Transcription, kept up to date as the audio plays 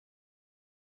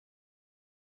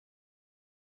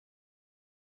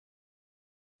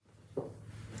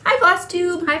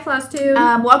Flosstube. Hi,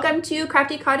 Flosstube. Welcome to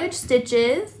Crafty Cottage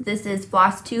Stitches. This is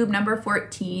Flosstube number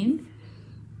 14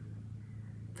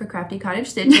 for Crafty Cottage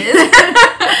Stitches.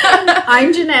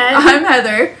 I'm Jeanette. I'm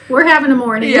Heather. We're having a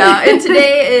morning. Yeah, and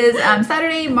today is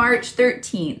Saturday, March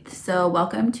 13th. So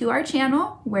welcome to our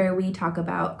channel where we talk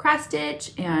about cross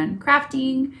stitch and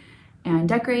crafting and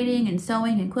decorating and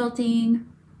sewing and quilting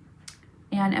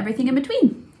and everything in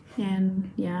between.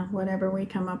 And yeah, whatever we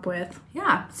come up with.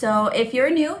 Yeah, so if you're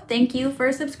new, thank you for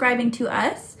subscribing to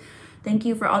us. Thank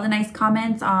you for all the nice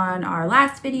comments on our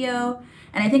last video.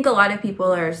 And I think a lot of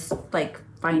people are like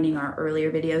finding our earlier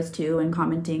videos too and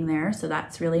commenting there, so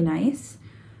that's really nice.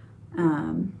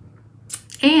 And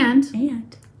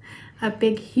a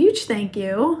big, huge thank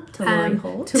you to Lori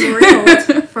Holt.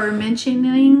 For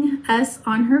mentioning us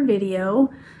on her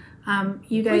video.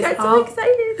 You guys we got all so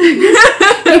excited.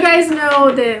 You guys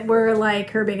know that we're like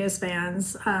her biggest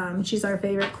fans. She's our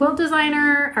favorite quilt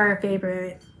designer, our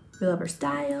favorite. We love her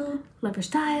style. Love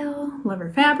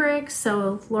her fabrics.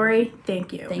 So Lori,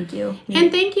 thank you. Thank you.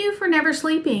 And thank you for never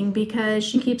sleeping because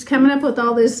she keeps coming up with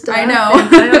all this stuff. I know.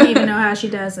 I don't even know how she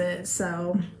does it.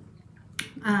 So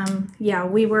yeah,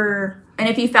 we were. And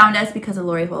if you found us because of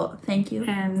Lori Holt, thank you.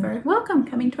 And for welcome.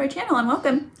 Coming to our channel and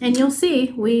welcome. And you'll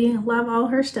see, we love all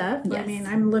her stuff. Yes. I mean,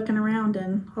 I'm looking around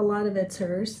and a lot of it's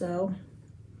hers. So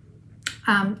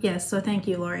yes, so thank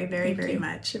you, Lori, very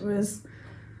much. It was,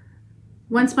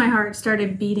 once my heart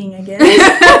started beating again,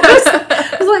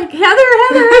 I was like,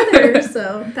 Heather.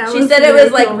 So that she was said it really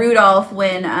was like cool. Rudolph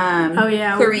when oh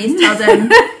yeah, Clarice tells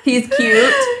him he's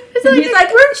cute. And he's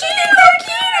like, we're cute.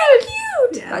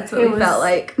 Yeah, that's what we felt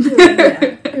like.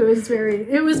 Yeah,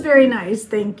 it was very nice.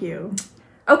 Thank you.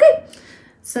 Okay,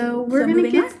 so we're gonna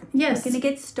get we're gonna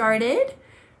get started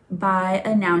by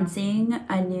announcing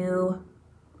a new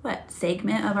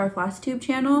segment of our Flosstube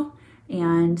channel,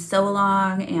 and sew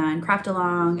along and craft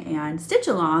along and stitch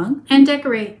along and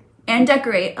decorate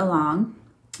along.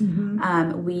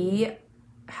 Mm-hmm. We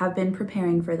have been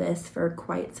preparing for this for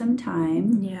quite some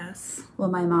time. Yes. Well,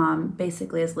 my mom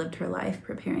basically has lived her life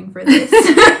preparing for this.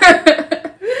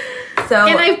 So,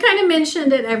 and I've kind of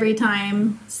mentioned it every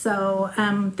time. So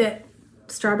that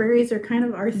strawberries are kind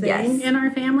of our thing in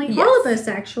our family. Yes. All of us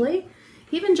actually.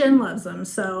 Even Jen loves them.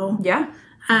 So yeah.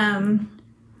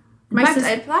 My sister,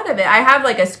 I thought of it. I have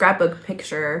like a scrapbook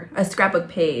page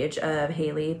of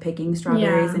Haley picking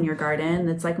strawberries in your garden.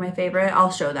 That's like my favorite. I'll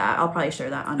show that. I'll probably share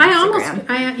that on Instagram.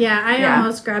 I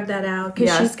almost grabbed that out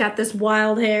because she's got this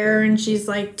wild hair and she's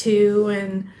like 2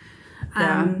 and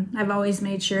I've always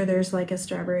made sure there's like a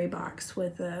strawberry box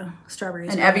with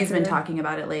strawberries. And Evie's been talking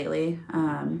about it lately.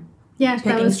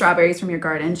 Picking strawberries from your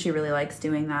garden. She really likes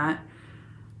doing that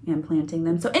and planting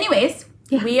them. So anyways,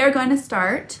 we are going to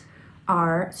start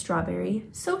our Strawberry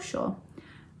Sewcial.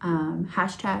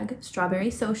 Hashtag Strawberry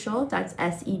Sewcial. That's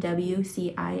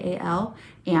SEWCIAL.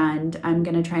 And I'm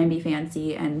going to try and be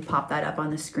fancy and pop that up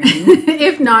on the screen.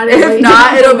 If not,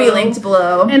 it'll be linked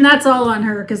below. And that's all on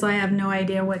her because I have no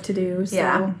idea what to do. So.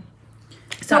 Yeah.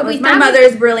 So it was my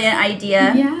mother's brilliant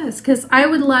idea. Yes, because I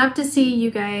would love to see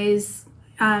you guys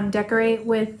decorate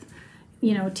with,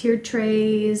 tiered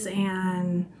trays,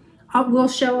 and we'll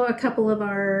show a couple of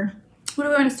our... What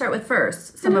do we want to start with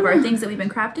first? Some of our things that we've been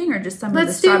crafting, or just some of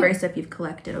the strawberry stuff you've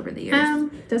collected over the years?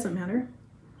 Doesn't matter.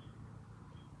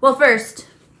 Well, first,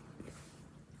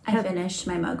 I finished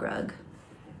my mug rug.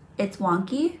 It's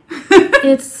wonky.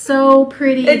 It's so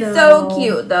pretty, It's so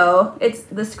cute, though. It's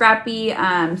the scrappy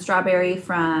strawberry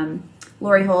from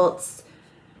Lori Holt's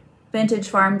Vintage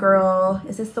Farm Girl.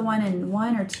 Is this the one in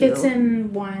 1 or 2? It's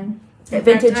in 1.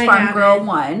 Vintage Farm Girl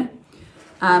 1.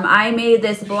 I made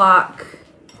this block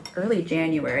early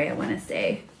January, I want to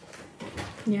say.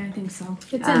 Yeah, I think so.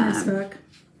 It's in this book.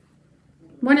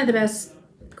 One of the best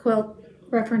quilt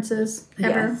references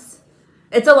ever. Yes.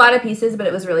 It's a lot of pieces, but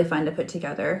it was really fun to put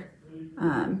together.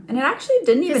 And it actually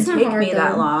didn't even take me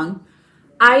that long.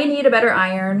 I need a better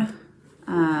iron.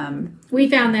 We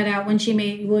found that out when she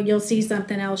made, you'll see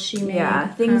something else she made. Yeah,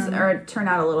 things turn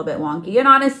out a little bit wonky. And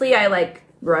honestly, I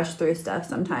rush through stuff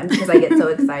sometimes because I get so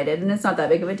excited, and it's not that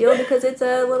big of a deal because it's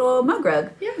a little mug rug.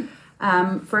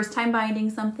 Yeah. First time binding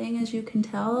something, as you can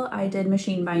tell. I did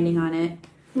machine binding on it.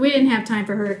 We didn't have time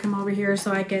for her to come over here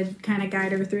so I could kind of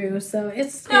guide her through. So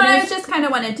I just kind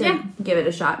of wanted to give it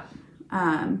a shot.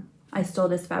 I stole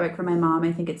this fabric from my mom.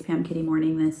 I think it's Pam Kitty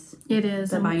Morning. It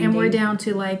is, and we're down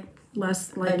to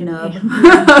less like a nub.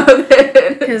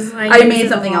 Because I made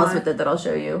something else with it that I'll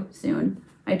show you soon.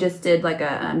 I just did like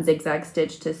a zigzag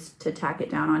stitch to tack it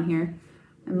down on here.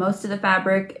 And most of the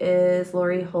fabric is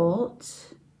Lori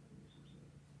Holt.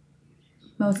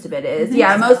 Most of it is.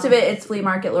 Yeah, most of it it's Flea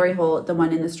Market Lori Holt, the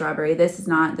one in the strawberry. This is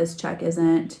not, this check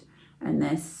isn't, and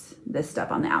this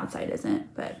stuff on the outside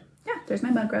isn't. But yeah, there's my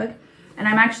mug rug. And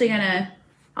I'm actually gonna,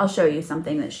 I'll show you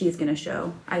something that she's gonna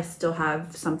show. I still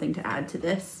have something to add to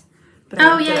this. But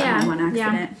I left it at home on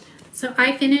accident. So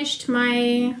I finished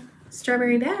my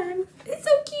strawberry bag. It's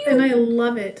so cute. And I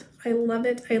love it. I love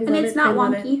it. I love it. And it's not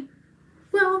wonky.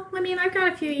 Well, I mean, I've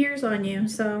got a few years on you,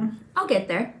 so. I'll get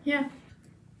there. Yeah.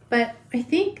 But I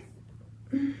think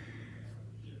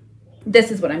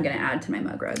this is what I'm going to add to my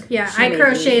mug rug. Yeah, I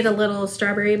crocheted a little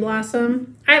strawberry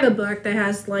blossom. I have a book that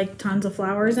has like tons of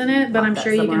flowers in it, but I'm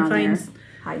sure you can find.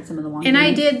 Hide some of the ones. And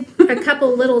I did a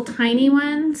couple little tiny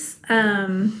ones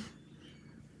out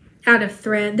of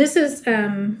thread. This is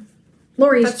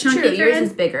Lori's chunky thread. Yours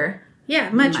is bigger. Yeah,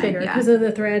 much bigger because of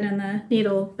the thread and the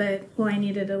needle, but I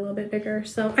needed a little bit bigger.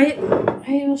 So I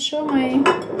will show my.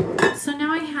 So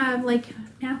now I have like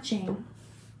matching.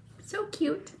 So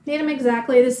cute. Made them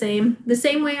exactly the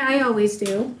same way I always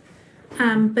do.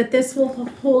 But this will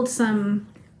hold some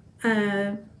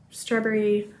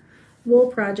strawberry wool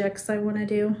projects I want to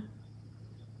do.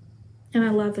 And I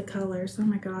love the colors. Oh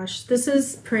my gosh. This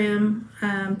is Prim,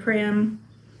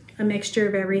 a mixture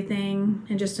of everything,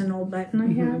 and just an old button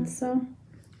I had. So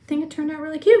I think it turned out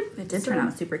really cute. It did turn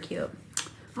out super cute.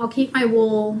 I'll keep my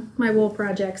wool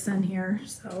projects in here.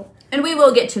 So. And we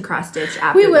will get to cross stitch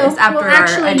after this, after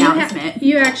our announcement.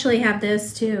 You actually have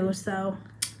this too, so.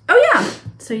 Oh yeah.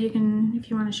 So you can, if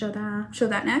you want to show that. Show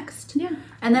that next. Yeah.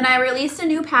 And then I released a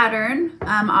new pattern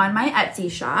on my Etsy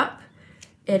shop.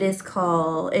 It is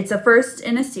called, it's a first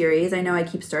in a series. I know I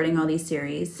keep starting all these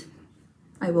series.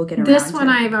 I will get around to this one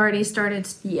I've already started.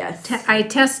 Yes. I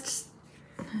test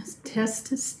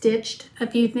stitched a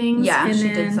few things. Yeah, and she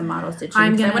did some model stitching.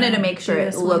 I wanted to make sure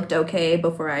it looked okay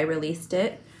before I released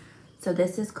it. So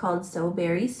this is called So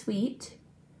Very Sweet.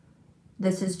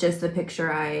 This is just the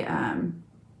picture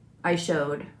I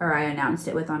showed, or I announced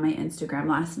it with on my Instagram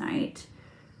last night.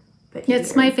 But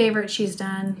it's my favorite she's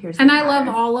done. And I love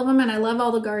all of them, and I love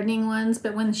all the gardening ones.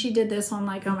 But when she did this one,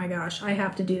 like, oh my gosh, I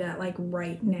have to do that like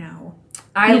right now.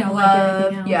 I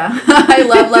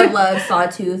love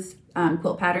sawtooth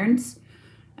quilt patterns.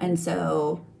 And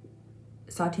so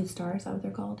sawtooth star, is that what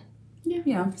they're called? Yeah.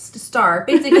 You know, star.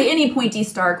 Basically any pointy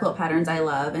star quilt patterns I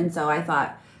love. And so I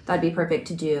thought that'd be perfect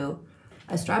to do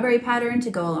a strawberry pattern to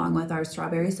go along with our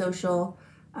Strawberry Sewcial,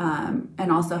 and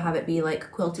also have it be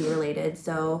like quilty related.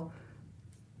 So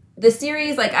the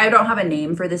series, like, I don't have a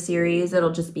name for the series.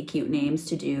 It'll just be cute names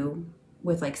to do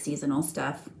with like seasonal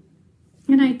stuff.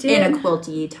 And I did. In a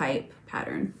quilty type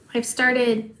pattern. I've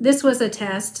started, this was a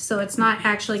test, so it's not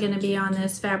actually going to be on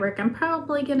this fabric. I'm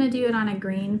probably going to do it on a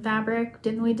green fabric.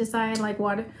 Didn't we decide, like,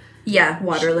 water? Yeah,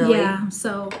 water lily. Yeah,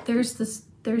 so there's the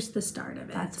start of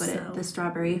it. That's what the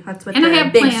strawberry, that's what and the I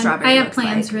have big strawberry I have looks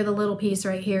plans like. for the little piece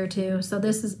right here, too, so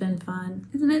this has been fun.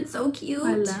 Isn't it so cute?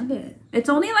 I love it. It's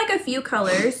only like a few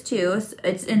colors, too.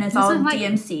 It's all like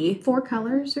DMC. 4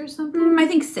 colors or something? I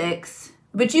think 6.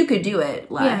 But you could do it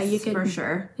less, yeah, you could, for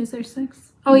sure. Is there 6?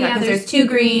 Oh, yeah, there's 2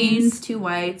 greens, 2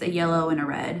 whites, a yellow, and a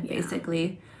red,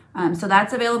 basically. So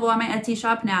that's available on my Etsy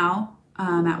shop now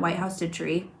at White House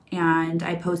Stitchery. And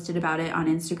I posted about it on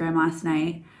Instagram last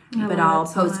night. But I'll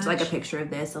post like a picture of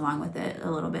this along with it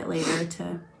a little bit later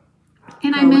to.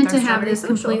 And I meant to have this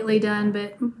completely done,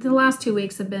 but the last 2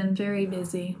 weeks have been very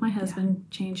busy. My husband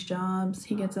changed jobs.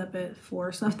 He gets up at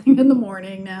 4 something in the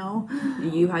morning now.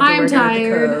 You had to work. I'm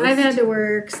tired. I've had to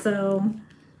work, so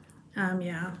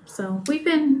yeah. So we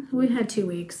had 2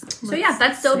 weeks. So yeah,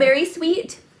 that's So Very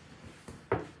Sweet.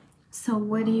 So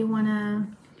what do you want to?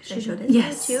 Should I show this?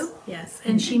 Yes. Too? Yes.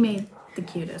 And she made the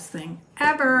cutest thing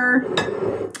ever.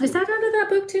 Is that out of that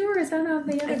book too, or is that out of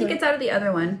the other? I think it's out of the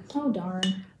other one. Oh darn!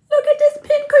 Look at this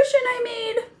pin cushion I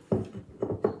made.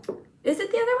 Is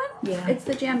it the other one? Yeah. It's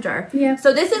the jam jar. Yeah.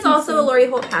 So this is also a Lori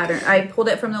Holt pattern. I pulled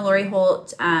it from the Lori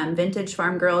Holt Vintage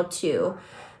Farm Girl 2.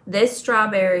 This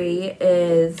strawberry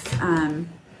is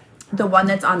the one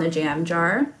that's on the jam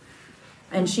jar.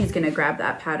 And she's going to grab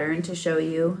that pattern to show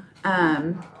you.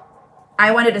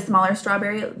 I wanted a smaller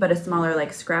strawberry, but a smaller,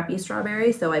 like, scrappy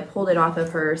strawberry. So I pulled it off of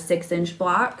her 6-inch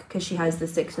block because she has the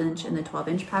 6-inch and the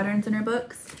 12-inch patterns in her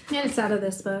books. Yeah, it's out of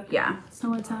this book. Yeah.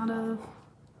 So it's out of...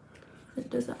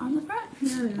 Does it on the front?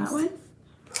 Yeah, it is. That one?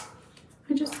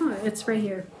 I just saw it. It's right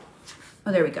here.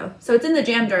 Oh, there we go. So it's in the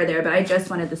jam jar there, but I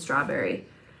just wanted the strawberry.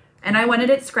 And I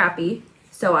wanted it scrappy.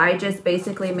 So I just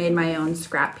basically made my own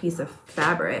scrap piece of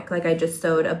fabric. Like, I just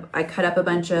sewed up... I cut up a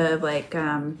bunch of, like...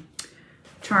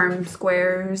 charm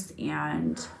squares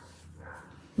and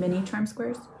mini charm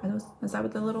squares. Is that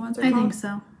what the little ones are called? I think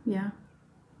so. Yeah.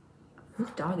 Whose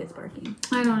dog is barking?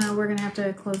 I don't know. We're going to have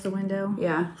to close the window.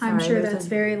 Yeah. I'm sure that's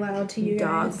very loud to you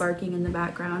dog guys. barking in the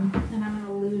background. And I'm going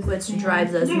to lose which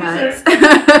drives us nuts.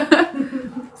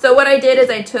 So what I did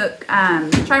is I took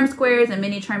charm squares and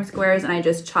mini charm squares and I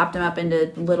just chopped them up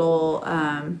into little,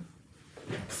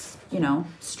 you know,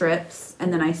 strips.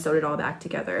 And then I sewed it all back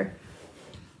together.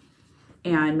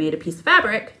 And made a piece of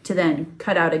fabric to then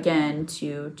cut out again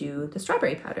to do the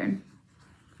strawberry pattern.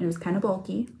 It was kind of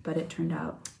bulky, but it turned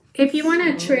out. If you want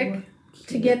a trick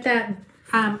to get that,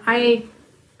 I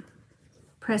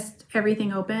pressed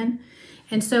everything open.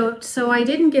 And so I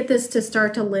didn't get this to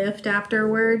start to lift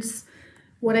afterwards.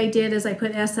 What I did is I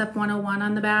put SF 101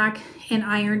 on the back and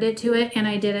ironed it to it, and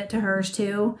I did it to hers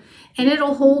too. And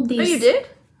it'll hold these. Oh, you did?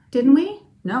 Didn't we?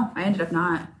 No, I ended up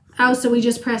not. Oh, so we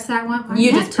just pressed that one?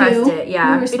 You just pressed it,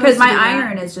 yeah. Because my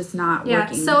iron is just not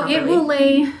working so properly. it will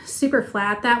lay super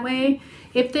flat that way.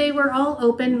 If they were all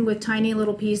open with tiny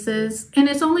little pieces, and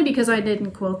it's only because I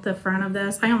didn't quilt the front of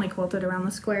this. I only quilted around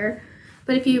the square.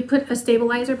 But if you put a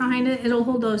stabilizer behind it, it'll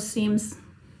hold those seams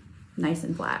nice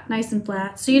and flat. Nice and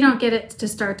flat. So you don't get it to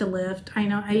start to lift. I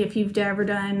know if you've ever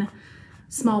done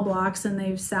small blocks and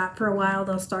they've sat for a while,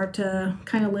 they'll start to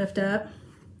kind of lift up.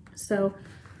 So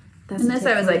that's and this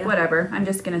I was like, whatever. I'm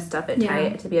just going to stuff it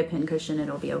tight to be a pin cushion.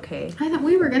 It'll be okay. I thought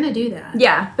we were going to do that.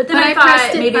 Yeah, but then I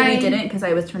thought maybe we didn't because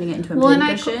I was turning it into a pin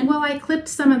cushion. I clipped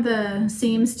some of the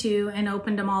seams too and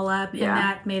opened them all up, and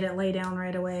that made it lay down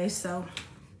right away. So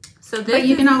but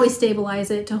you can always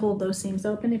stabilize it to hold those seams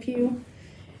open if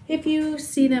you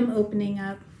see them opening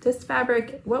up. This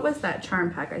fabric, what was that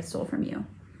charm pack I stole from you?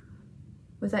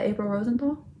 Was that April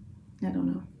Rosenthal? I don't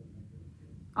know.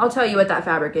 I'll tell you what that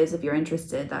fabric is if you're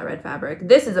interested, that red fabric.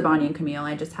 This is a Bonnie and Camille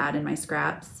I just had in my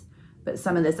scraps. But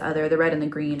some of this other, the red and the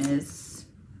green, is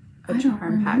a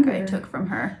charm pack I took from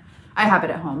her. I have it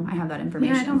at home. I have that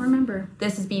information. Yeah, I don't remember.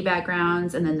 This is Bee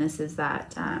Backgrounds, and then this is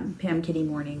that Pam Kitty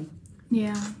Morning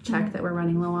check that we're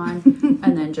running low on.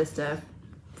 And then just a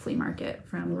flea market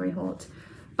from Lori Holt.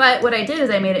 But what I did is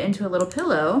I made it into a little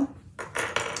pillow.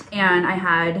 And I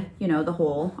had, you know, the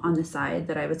hole on the side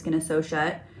that I was going to sew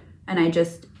shut. And I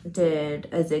just did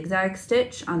a zigzag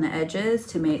stitch on the edges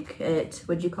to make it,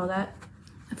 what'd you call that?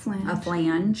 A flange. A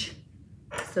flange.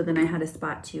 So then I had a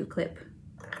spot to clip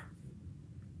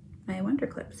my wonder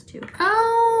clips too.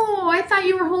 Oh, I thought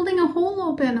you were holding a hole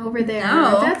open over there.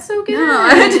 No. That's so good. No,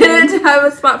 I didn't have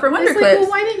a spot for wonder clips. Well,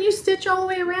 why didn't you stitch all the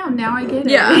way around? Now I get it.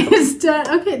 Yeah.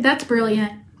 Okay, that's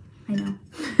brilliant. I know.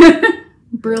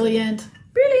 Brilliant.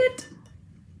 Brilliant.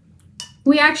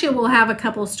 We actually will have a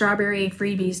couple strawberry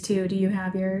freebies too. Do you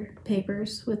have your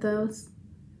papers with those?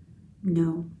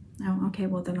 No. Oh, okay.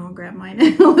 Well, then I'll grab mine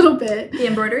in a little bit. The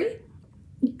embroidery?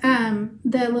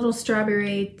 The little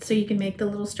strawberry, so you can make the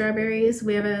little strawberries.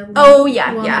 We have a... Oh,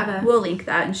 yeah, we'll link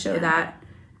that and show that.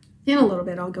 In a little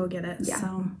bit, I'll go get it. Yeah.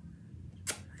 So.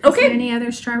 Okay. Is there any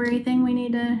other strawberry thing we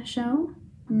need to show?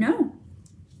 No.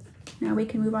 Now we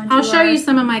can move on to I'll show you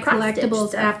some of my collectibles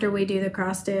stuff after we do the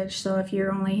cross stitch. So if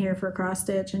you're only here for cross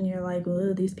stitch and you're like,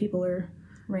 "Ooh, these people are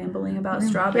rambling about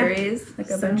strawberries," like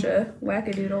a bunch of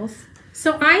wackadoodles.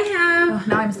 So I have... Oh,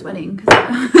 now I'm sweating.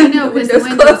 I know, because the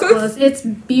window's closed. It's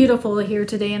beautiful here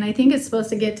today, and I think it's supposed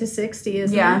to get to 60,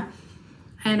 isn't it?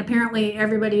 And apparently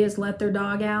everybody has let their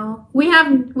dog out. We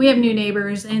have new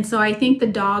neighbors, and so I think the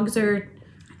dogs are...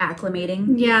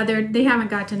 acclimating. Yeah, they haven't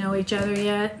got to know each other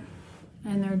yet.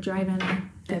 And they're driving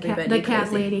the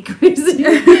cat lady crazy.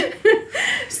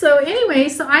 So anyway,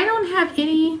 so I don't have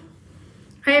any.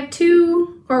 I have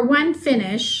one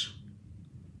finish.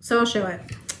 So I'll show it.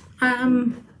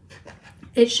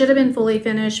 It should have been fully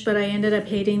finished, but I ended up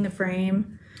hating the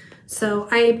frame. So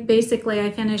I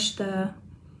finished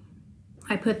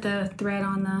I put the thread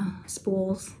on the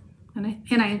spools and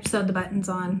I sewed the buttons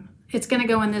on. It's gonna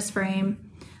go in this frame.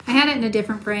 I had it in a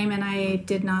different frame and I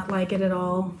did not like it at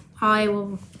all. I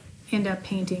will end up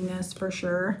painting this for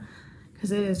sure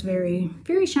because it is very,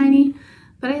 very shiny,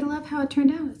 but I love how it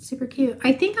turned out. It's super cute.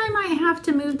 I think I might have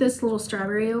to move this little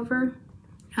strawberry over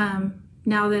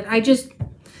now that I just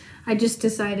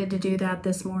decided to do that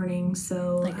this morning.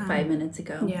 So like 5 minutes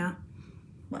ago. Yeah.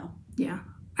 Well. Yeah.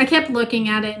 I kept looking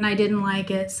at it and I didn't like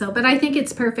it. So, but I think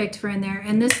it's perfect for in there.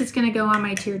 And this is going to go on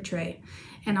my tiered tray.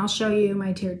 And I'll show you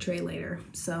my tiered tray later.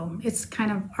 So it's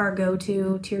kind of our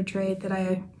go-to tiered tray that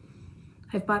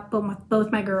I've bought both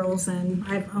my girls and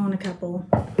I've owned a couple.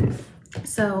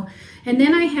 So, and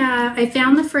then I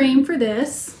found the frame for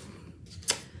this.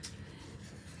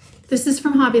 This is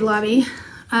from Hobby Lobby.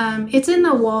 It's in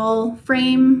the wall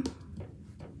frame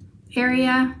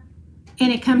area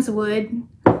and it comes wood,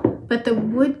 but but the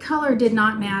wood color did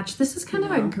not match. This is kind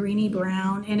of a greeny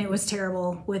brown, and it was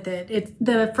terrible with it.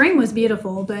 The frame was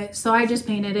beautiful, but so I just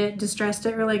painted it, distressed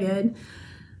it really good.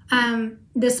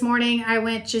 This morning I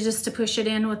went just to push it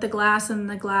in with the glass, and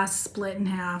the glass split in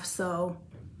half. So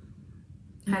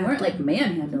you weren't like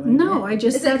manhandling. No, I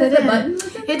just set it in. Button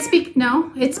was in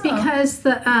it's because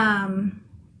the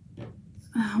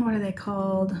what are they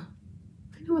called?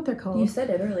 I know what they're called. You said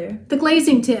it earlier. The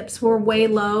glazing tips were way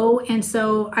low, and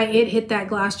so it hit that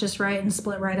glass just right and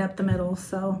split right up the middle.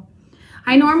 So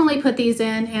I normally put these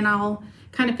in, and I'll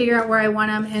kind of figure out where I want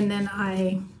them, and then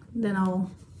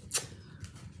I'll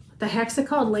the heck's it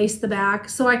called, lace the back.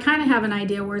 So I kind of have an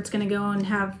idea where it's going to go and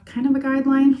have kind of a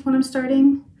guideline when I'm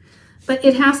starting. But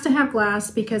it has to have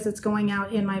glass because it's going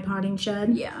out in my potting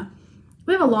shed. Yeah.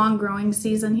 We have a long growing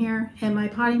season here, and my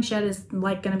potting shed is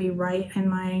like going to be right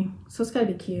in so it's got to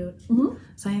be cute. Mm-hmm.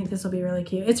 So I think this will be really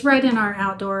cute. It's right in our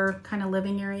outdoor kind of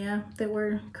living area that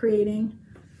we're creating.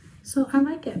 So I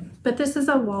like it. But this is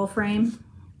a wall frame,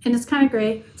 and it's kind of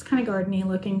great. It's kind of gardeny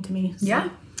looking to me. So. Yeah.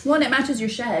 Well, and it matches your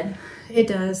shed. It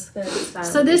does.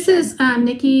 So this is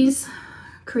Nikki's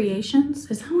Creations.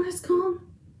 Is that what it's called?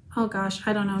 Oh gosh,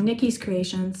 I don't know. Nikki's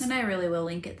Creations. And I really will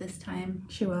link it this time.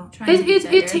 She will.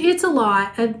 It's a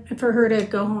lot for her to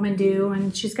go home and do,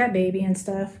 and she's got baby and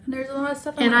stuff. And there's a lot of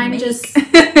stuff.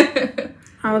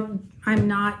 I'm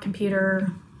not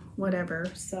computer whatever.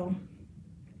 So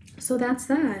that's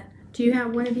that.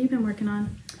 What have you been working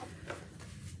on?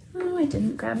 Oh, I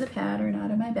didn't grab the pattern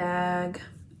out of my bag.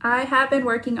 I have been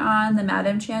working on the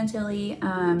Madame Chantilly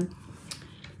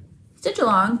stitch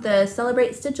along, the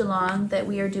Celebrate Stitch Along that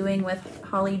we are doing with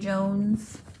Holly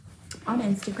Jones on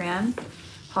Instagram.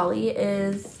 Holly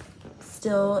is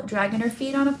still dragging her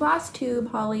feet on a floss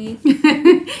tube, Holly.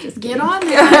 Just get on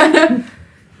there.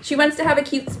 She wants to have a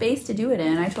cute space to do it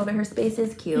in. I told her space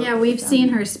is cute. Yeah, we've seen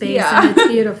her space and it's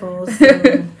beautiful.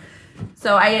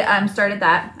 So I started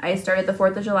that. I started the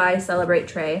 4th of July Celebrate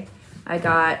tray. I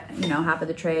got, half of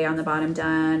the tray on the bottom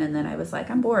done, and then I was like,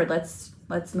 I'm bored. Let's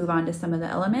move on to some of the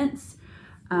elements.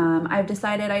 I've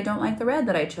decided I don't like the red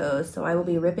that I chose, so I will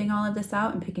be ripping all of this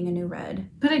out and picking a new red.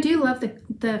 But I do love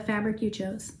the fabric you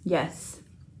chose. Yes.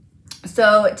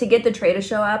 So to get the tray to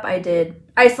show up,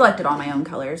 I selected all my own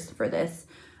colors for this.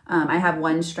 I have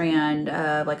one strand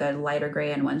of like a lighter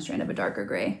gray and one strand of a darker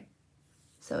gray.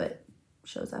 So it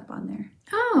shows up on there.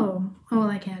 Oh, well,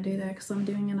 I can't do that because I'm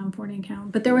doing an on 40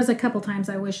 count. But there was a couple times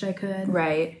I wish I could.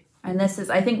 Right. And this is,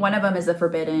 I think one of them is a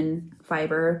forbidden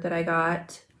fiber that I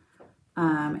got.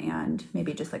 And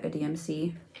maybe just like a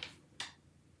DMC.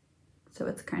 So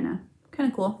it's kind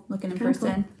of cool looking in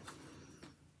person. Cool.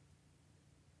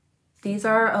 These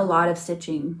are a lot of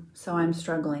stitching, so I'm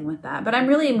struggling with that. But I'm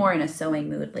really more in a sewing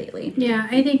mood lately. Yeah,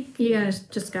 I think you guys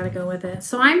just got to go with it.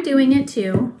 So I'm doing it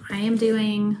too. I am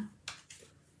doing...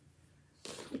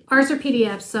 Ours are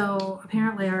PDFs, so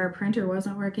apparently our printer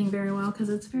wasn't working very well because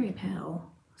it's very pale.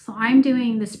 So I'm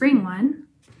doing the spring one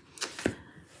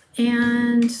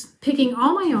and picking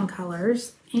all my own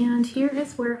colors. And here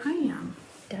is where I am.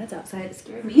 Dad's outside. It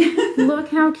scared me. Look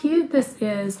how cute this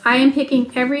is. I am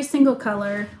picking every single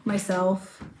color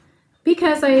myself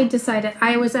because I decided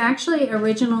I was actually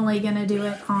originally going to do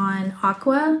it on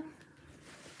aqua,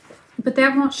 but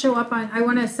that won't show up on... I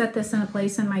want to set this in a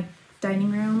place in my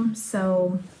dining room,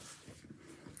 so...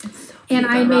 It's so cute. And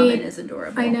I made... Robin is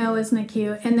adorable. I know, isn't it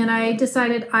cute? And then I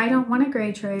decided I don't want a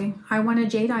gray tray. I want a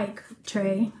jadeite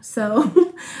tray.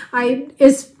 So I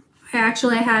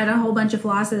had a whole bunch of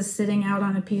flosses sitting out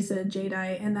on a piece of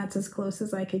jadeite, and that's as close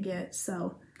as I could get.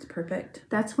 So it's perfect.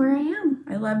 That's where I am.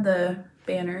 I love the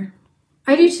banner.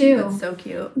 I do too. It's so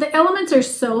cute. The elements are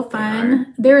so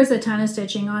fun. There is a ton of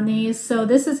stitching on these. So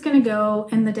this is going to go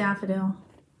in the daffodil.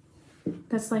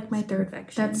 That's like my third.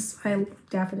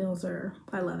 Daffodils are,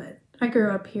 I love it. I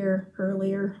grew up here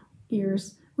earlier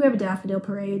years. We have a daffodil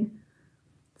parade.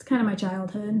 It's kind of my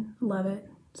childhood. Love it.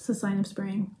 It's a sign of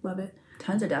spring. Love it.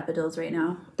 Tons of daffodils right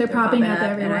now. They're popping up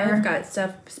everywhere. And I've got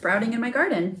stuff sprouting in my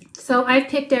garden. So I've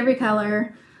picked every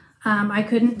color. I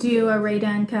couldn't do a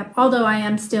Raydun cup, although I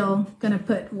am still going to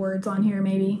put words on here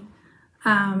maybe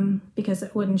because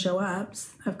it wouldn't show up,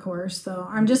 of course. So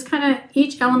I'm just kind of,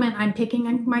 each element I'm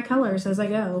picking my colors as I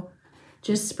go.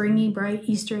 Just springy, bright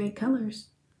Easter egg colors.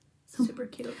 So super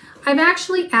cute. I've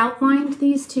actually outlined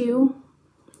these too.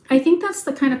 I think that's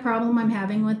the kind of problem I'm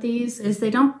having with these is they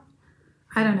don't,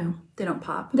 I don't know. They don't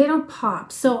pop. They don't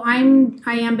pop. So I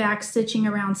am back stitching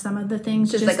around some of the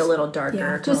things. Just like a little darker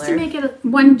color. Just to make it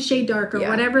one shade darker. Yeah.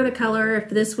 Whatever the color, if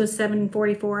this was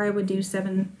 744, I would do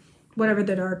 7, whatever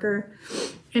the darker.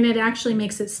 And it actually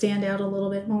makes it stand out a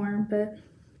little bit more. But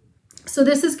So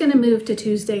this is going to move to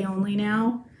Tuesday only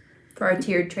now. For our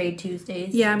tiered trade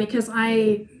Tuesdays. Yeah, because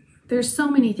there's so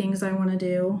many things I want to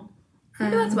do.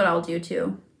 Maybe that's what I'll do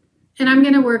too. And I'm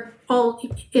going to work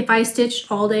if I stitch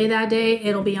all day that day,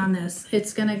 it'll be on this.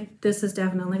 This is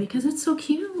definitely because it's so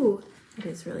cute. It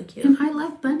is really cute. And I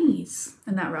love bunnies.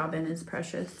 And that robin is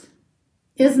precious.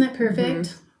 Isn't it perfect?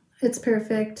 Mm-hmm. It's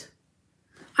perfect.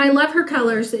 I love her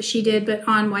colors that she did, but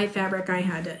on white fabric I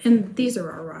had to. And these are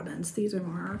our robins. These are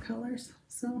more our colors.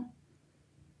 So,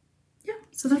 yeah.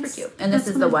 So that's super cute. And this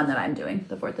is the one that I'm doing,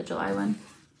 the 4th of July one.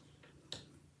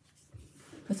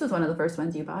 This was one of the first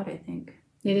ones you bought, I think.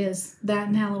 It is. That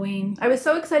and Halloween. I was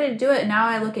so excited to do it. And now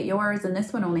I look at yours, and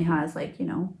this one only has, like, you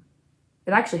know,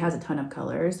 it actually has a ton of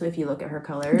colors. So if you look at her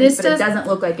colors, it doesn't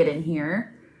look like it in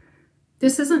here.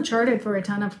 This isn't charted for a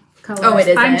ton of colors. Oh, it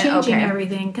isn't? I'm changing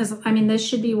everything because, I mean, this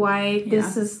should be white. Yeah.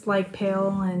 This is, like,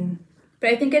 pale and...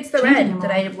 But I think it's the red that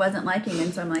I wasn't liking,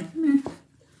 and so I'm like,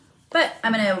 But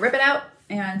I'm going to rip it out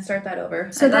and start that over.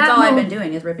 So that's all I've been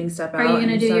doing is ripping stuff out. Are you going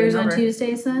to do yours on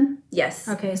Tuesdays then? Yes.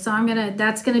 Okay, so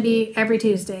that's going to be every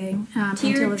Tuesday.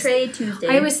 Tiered trade Tuesday.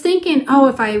 I was thinking,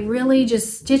 if I really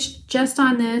just stitched just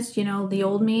on this, you know, the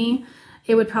old me,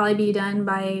 it would probably be done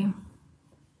by,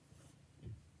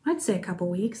 I'd say a couple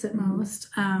weeks at most.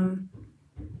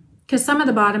 Because some of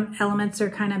the bottom elements are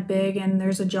kind of big and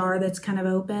there's a jar that's kind of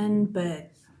open, but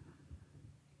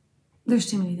there's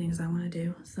too many things I want to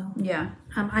do. So yeah,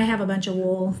 I have a bunch of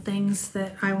wool things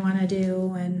that I want to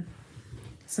do and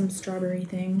some strawberry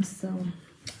things. So do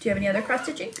you have any other cross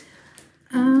stitching?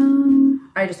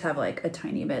 I just have like a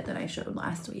tiny bit that I showed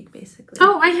last week, basically.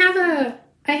 Oh, I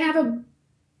have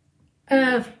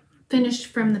a finished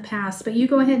from the past, but you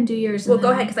go ahead and do yours. Well,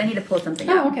 go ahead because I need to pull something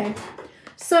out. Oh, okay.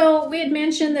 So we had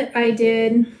mentioned that I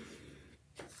did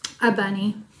a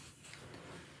bunny.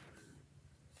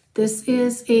 This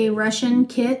is a Russian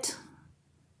kit.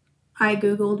 I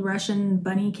Googled Russian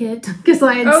bunny kit because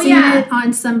I had seen it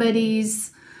on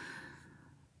somebody's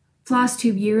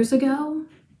Flosstube years ago.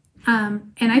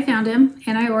 And I found him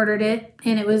and I ordered it.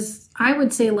 And it was, I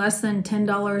would say, less than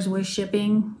 $10 with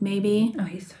shipping, maybe. Oh,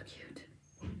 he's so cute.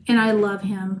 And I love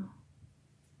him.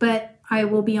 But I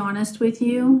will be honest with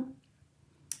you.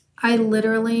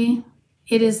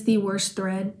 It is the worst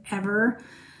thread ever.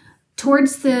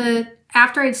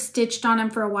 After I'd stitched on him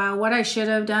for a while, what I should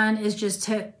have done is just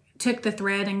took the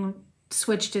thread and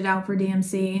switched it out for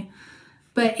DMC.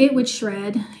 But it would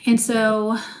shred. And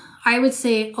so I would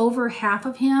say over half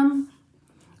of him,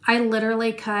 I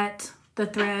literally cut the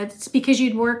thread. It's because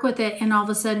you'd work with it and all of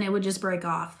a sudden it would just break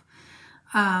off.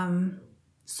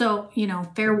 So, you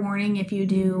know, fair warning if you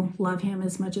do love him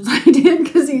as much as I did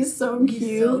because he's so cute.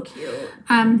 He's so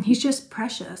cute. He's just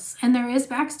precious. And there is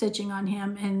back stitching on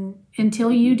him. And until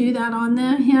you do that on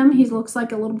him, he looks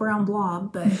like a little brown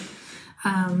blob. But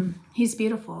he's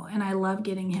beautiful. And I love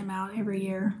getting him out every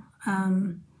year.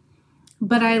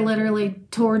 But I literally,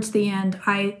 towards the end,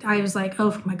 I was like,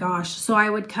 oh my gosh. So I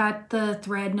would cut the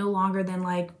thread no longer than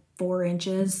like 4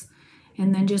 inches.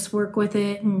 And then just work with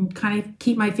it and kind of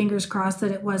keep my fingers crossed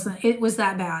that it was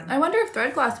that bad. I wonder if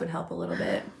thread gloss would help a little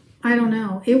bit. I don't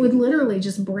know. It would literally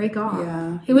just break off.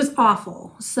 Yeah. It was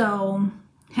awful. So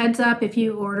heads up if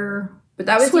you order. But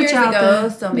that was years ago,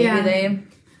 so maybe they...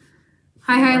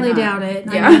 I highly doubt it.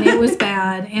 Yeah. I mean, it was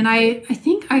bad. And I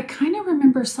think I kind of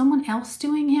remember someone else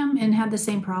doing him and had the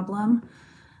same problem.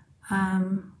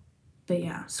 But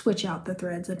yeah, switch out the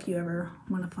threads if you ever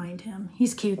want to find him.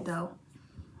 He's cute though.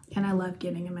 And I love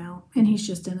getting him out. And he's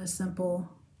just in a simple,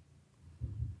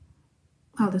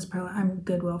 I'm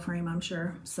Goodwill frame, I'm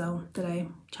sure. So that I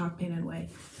chalk painted away.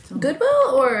 So. Goodwill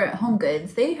or Home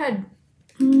Goods? They had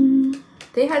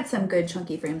some good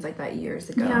chunky frames like that years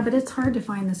ago. Yeah, but it's hard to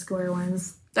find the square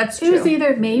ones. That's true. It was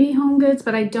either maybe Home Goods,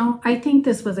 but I think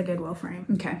this was a Goodwill frame.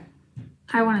 Okay.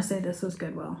 I want to say this was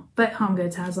Goodwill. But Home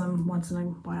Goods has them once in a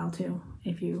while too,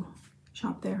 if you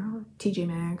shop there. Or TJ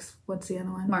Maxx. What's the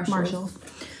other one? Marshalls.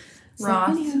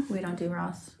 Ross. So, we don't do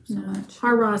Ross so much.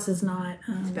 Our Ross is not.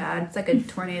 It's bad. It's like a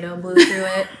tornado blew through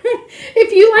it.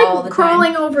 If you like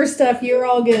crawling over stuff, you're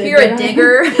all good. If you're a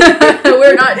digger,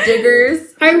 we're not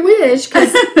diggers. I wish,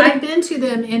 because I've been to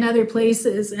them in other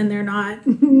places, and they're not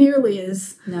nearly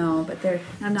as. No, but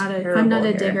I'm not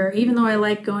a digger, even though I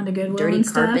like going to Goodwill. Dirty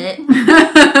and carpet.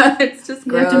 It's just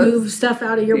gross. You have to move stuff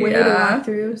out of your way to walk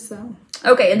through. So.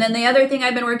 Okay, and then the other thing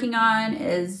I've been working on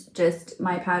is just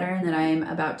my pattern that I'm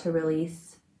about to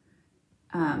release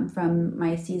from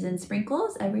my season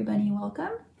sprinkles. Every bunny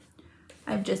welcome.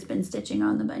 I've just been stitching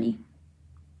on the bunny.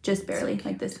 Just barely,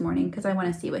 like this morning, because I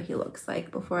want to see what he looks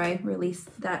like before I release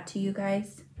that to you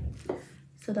guys.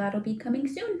 So that'll be coming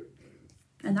soon.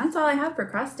 And that's all I have for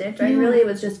cross stitch. I really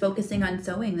was just focusing on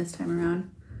sewing this time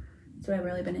around. That's what I've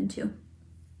really been into.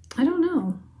 I don't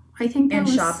know. I think that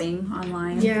was shopping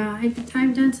online. Yeah,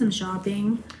 I've done some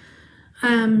shopping.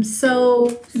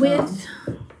 So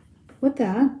with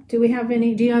that, do you have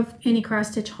any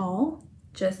cross stitch haul?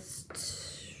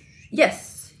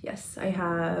 Yes, I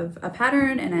have a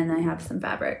pattern and then I have some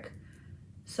fabric.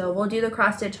 So we'll do the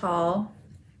cross stitch haul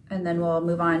and then we'll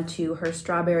move on to her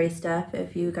strawberry stuff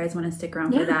if you guys want to stick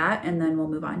around for that, and then we'll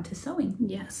move on to sewing.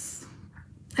 Yes.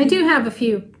 I do have a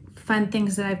few fun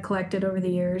things that I've collected over the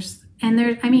years. And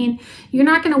you're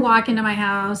not going to walk into my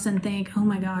house and think, oh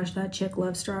my gosh, that chick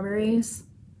loves strawberries.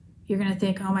 You're going to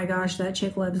think, oh my gosh, that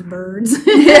chick loves birds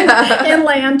and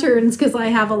lanterns, because I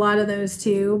have a lot of those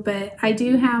too. But I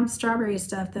do have strawberry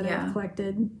stuff that I've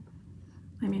collected.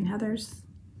 I mean, Heather's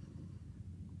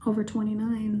over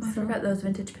 29. I forgot those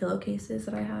vintage pillowcases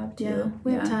that I have too. Yeah,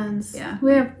 we have tons. Yeah.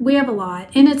 We have a lot.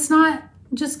 And it's not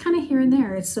just kind of here and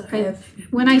there. It's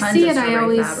when I see it, I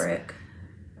always... fabric.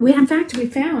 In fact, we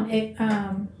found it.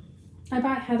 I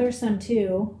bought Heather some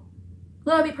too.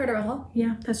 Well, that'll be part of our haul.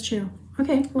 Yeah, that's true.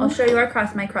 Okay. Well, I'll show you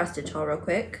my cross stitch haul real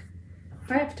quick.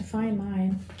 I have to find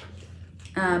mine.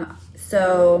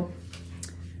 So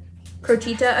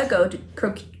Crochita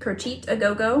a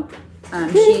Go-Go.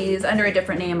 She's under a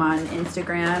different name on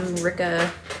Instagram.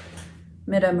 Rika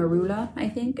Mitamarula, I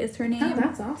think is her name. Oh,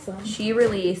 that's awesome. She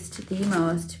released the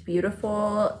most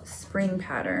beautiful spring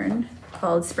pattern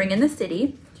called Spring in the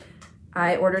City.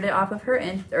 I ordered it off of her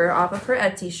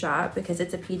Etsy shop because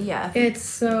it's a PDF. It's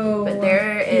so But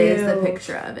there is a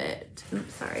picture of it.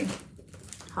 Oops, sorry.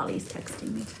 Holly's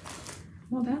texting me.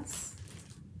 Well, that's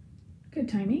good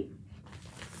timing.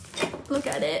 Look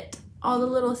at it. All the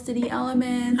little city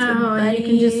elements. Oh,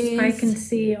 and I can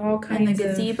see all kinds of... And the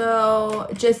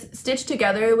gazebo. Just stitched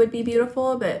together would be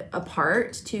beautiful, but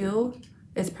apart too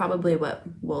is probably what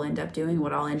we'll end up doing,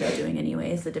 what I'll end up doing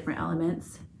anyways, the different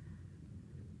elements.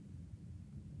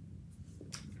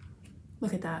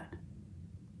 Look at that.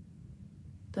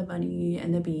 The bunny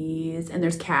and the bees, and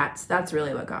there's cats. That's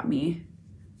really what got me.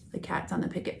 The cats on the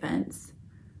picket fence.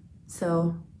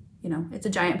 So, it's a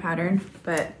giant pattern,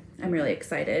 but I'm really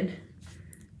excited.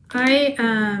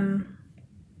 So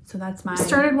that's my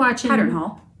started watching pattern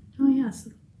haul. Oh yes,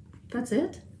 that's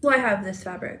it. Well, I have this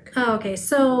fabric. Oh, okay.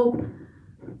 So,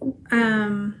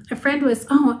 a friend was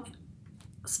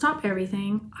stop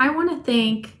everything. I want to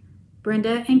thank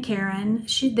Brenda and Karen.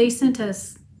 They sent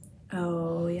us.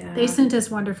 Oh yeah. They sent us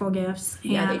wonderful gifts,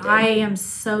 and yeah, they did. I am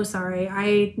so sorry.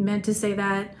 I meant to say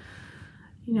that,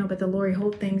 but the Lori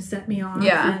Holt thing set me off.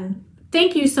 Yeah. And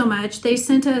thank you so much. They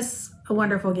sent us a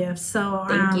wonderful gift. So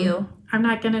thank you. I'm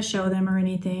not going to show them or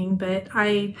anything, but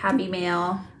happy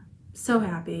mail. So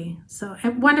happy. So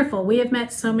wonderful. We have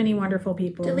met so many wonderful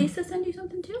people. Did Lisa send you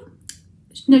something too?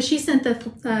 No, she sent the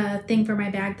thing for my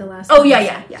bag the last time.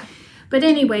 Yeah. But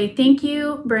anyway, thank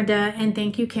you, Brenda, and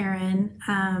thank you, Karen.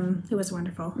 It was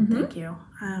wonderful. Mm-hmm. Thank you.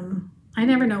 I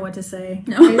never know what to say.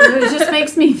 No. It just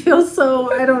makes me feel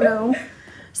so, I don't know,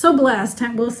 so blessed.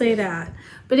 We'll say that.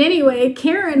 But anyway,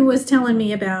 Karen was telling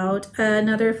me about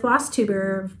another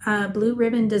Flosstuber, Blue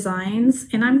Ribbon Designs,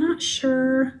 and I'm not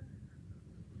sure.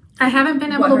 I haven't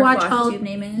been able to watch all. Flosstube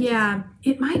name is? Yeah,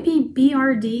 it might be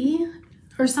BRD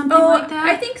or something like that.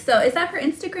 I think so. Is that her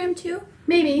Instagram too?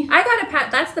 Maybe. I got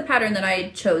that's the pattern that I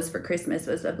chose for Christmas,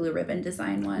 was a Blue Ribbon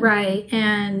Design one. Right,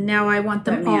 and now I want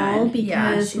them all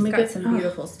because she's got some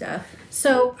beautiful stuff.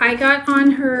 So I got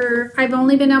on her. I've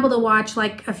only been able to watch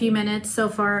like a few minutes so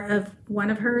far of one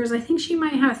of hers. I think she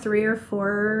might have 3 or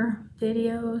 4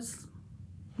 videos.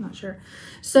 I'm not sure.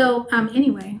 So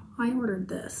anyway, I ordered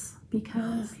this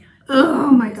because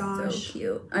oh my gosh, so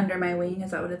cute. Under My Wing,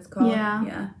 is that what it's called?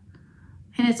 Yeah.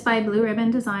 And it's by Blue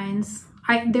Ribbon Designs.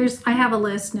 I have a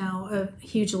list now, a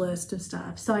huge list of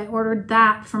stuff. So I ordered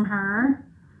that from her.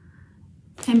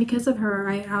 And because of her,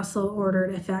 I also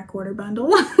ordered a fat quarter bundle.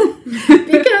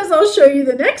 Because I'll show you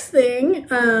the next thing.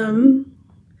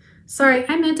 Sorry,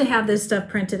 I meant to have this stuff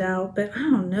printed out, but I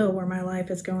don't know where my life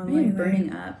is going lately. I'm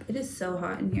burning up. It is so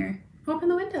hot in here. Open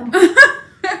the window.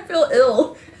 I feel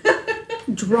ill.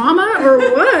 Drama or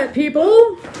what,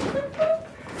 people?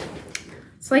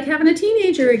 It's like having a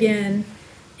teenager again.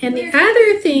 And the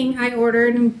other thing I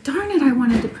ordered, and darn it, I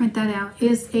wanted to print that out,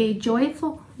 is a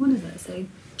joyful, what does that say?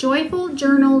 Joyful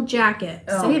Journal Jacket.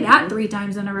 Say that 3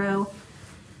 times in a row.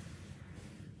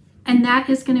 And that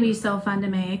is going to be so fun to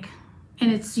make.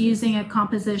 And it's using a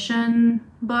composition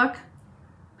book.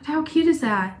 But how cute is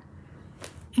that?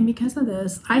 And because of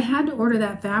this, I had to order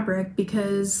that fabric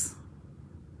because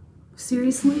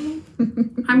seriously?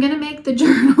 I'm going to make the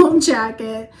journal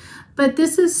jacket. But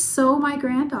this is so my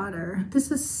granddaughter.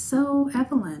 This is so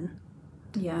Evelyn.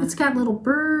 Yeah. It's got little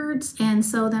birds. And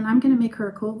so then I'm going to make her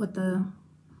a quilt with the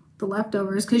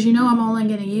leftovers. Because you know I'm only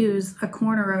going to use a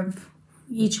corner of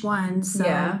each one. So.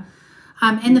 Yeah.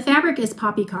 And the fabric is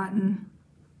poppy cotton.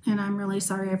 And I'm really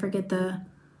sorry I forget the...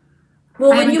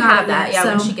 Well, when you have that, yet,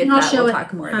 when so she gets that, we'll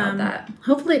talk more about that.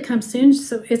 Hopefully it comes soon.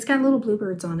 So it's got little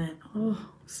bluebirds on it. Oh,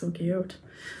 so cute.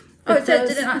 Oh,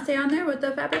 did it not say on there what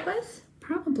the fabric was?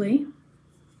 Probably.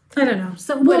 I don't know.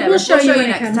 So we'll show you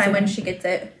next time in. when she gets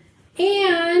it.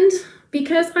 And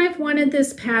because I've wanted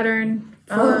this pattern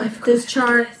for this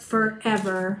chart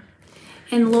forever,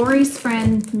 and Lori's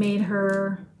friend made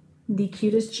her the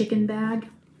cutest chicken bag.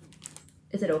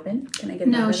 Is it open? Can I get it?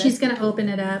 No, she's going to open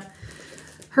it up.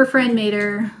 Her friend made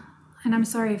her, and I'm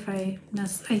sorry if I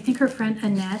think her friend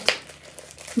Annette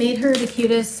made her the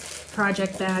cutest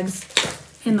project bags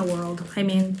in the world. I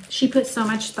mean, she put so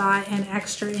much thought and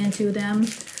extra into them.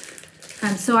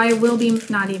 So I will be,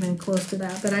 not even close to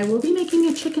that, but I will be making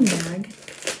a chicken bag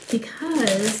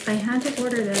because I had to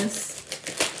order this.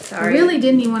 Sorry. I really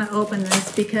didn't even want to open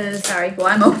this because... Sorry, well,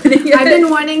 I'm opening it. I've been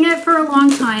wanting it for a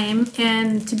long time,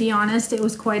 and to be honest, it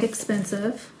was quite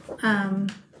expensive.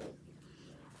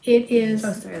 It is...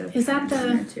 Oh, sorry. Is that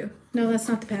the... No, that's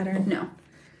not the pattern. No.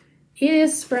 It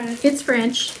is French. It's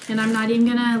French, and I'm not even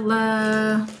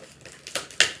gonna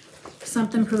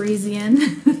something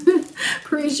Parisian.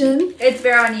 Parisian. It's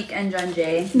Veronique and John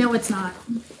Jay. No, it's not.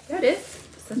 Yeah, it is.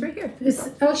 It says right here.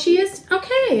 Oh, she is?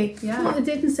 Okay. Yeah. Well, it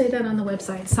didn't say that on the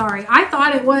website. Sorry. I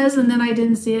thought it was, and then I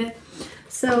didn't see it.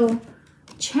 So,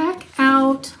 check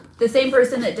out... The same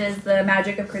person that does the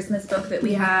Magic of Christmas book that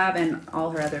we have and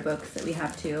all her other books that we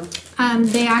have too.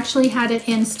 They actually had it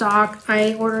in stock.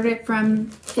 I ordered it from,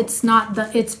 it's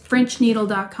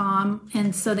FrenchNeedle.com,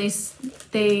 and so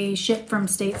they ship from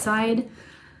stateside.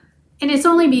 And it's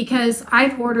only because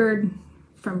I've ordered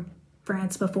from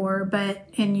France before,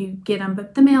 and you get them,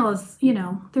 but the mail is,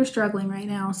 they're struggling right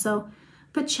now. So,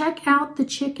 but check out the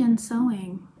chicken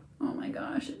sewing. Oh my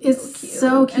gosh, it's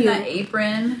so cute. And that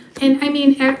apron. And I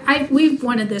mean, we've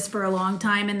wanted this for a long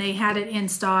time, and they had it in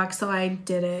stock, so I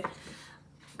did it.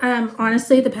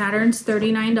 Honestly, the pattern's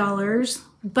 $39,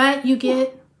 but you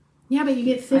get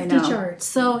 50 charts.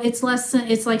 So it's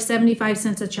it's like 75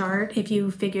 cents a chart if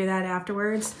you figure that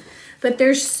afterwards. But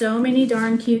there's so many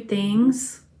darn cute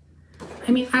things.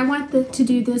 I mean, I want to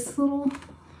do this little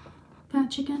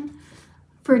fat chicken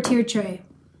for a tier tray.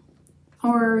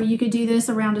 Or you could do this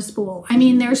around a spool. I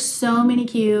mean, there's so many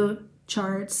cute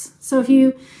charts. So if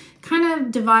you kind of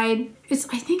divide, I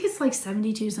think it's like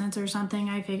 72 cents or something.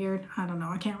 I figured, I don't know,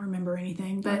 I can't remember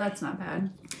anything. But that's not bad.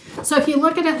 So if you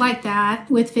look at it like that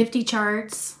with 50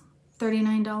 charts,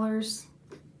 $39,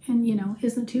 and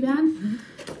isn't too bad. Mm-hmm.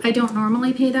 I don't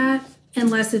normally pay that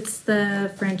unless it's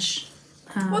the French.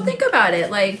 Well, think about it.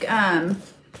 Like,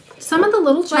 some of the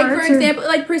little charts, like for example,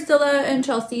 like Priscilla and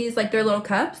Chelsea's, like their little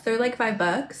cups, they're like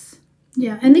 $5.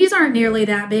 Yeah, and these aren't nearly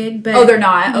that big, but they're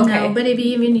not. Okay, no, but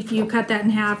even if you cut that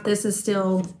in half, this is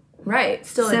still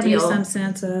still 70 a deal. Some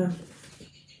cents.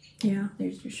 Yeah,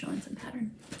 you're showing some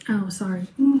pattern. Oh, sorry.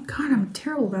 Oh, God, I'm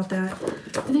terrible about that.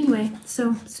 But anyway,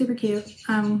 so super cute.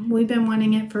 We've been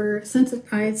wanting it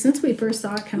since we first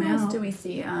saw it come out. Who else do we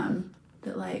see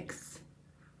that likes?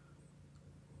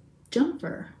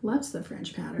 Jennifer loves the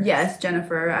French pattern. Yes,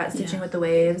 Jennifer at Stitching with the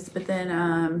Waves. But then,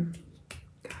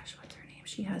 gosh, what's her name?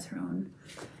 She has her own.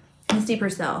 Misty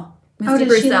Purcell. Misty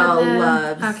Purcell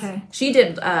loves. Okay. She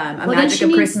did a Magic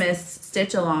of Christmas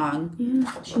stitch along.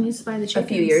 Yeah, she needs to buy the chickens. A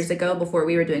few years ago before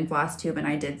we were doing Flosstube, and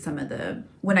I did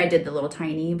when I did the little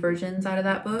tiny versions out of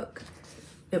that book.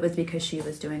 It was because she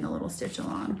was doing a little stitch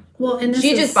along. Well, and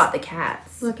she just bought the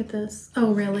cats. Look at this.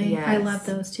 Oh, really? Yes. I love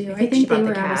those too. I think they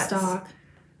were out of stock.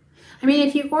 I mean,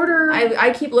 if you order...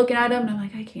 I keep looking at them, and I'm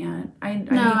like, I can't. I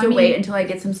need to wait until I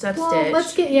get some stuff stitched.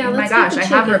 Let's get... Yeah, oh my gosh, I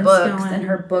have her books, and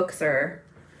her books are...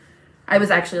 I was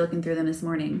actually looking through them this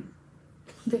morning.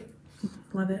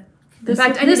 Love it. In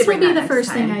fact, I need to bring this will be the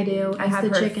first thing I do. I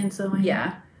have the chicken sewing.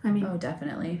 Yeah. I mean... Oh,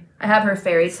 definitely. I have her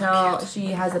fairy tale. She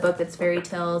has a book that's fairy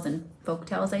tales and folk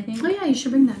tales, I think. Oh, yeah, you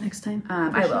should bring that next time.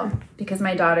 I will. Because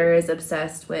my daughter is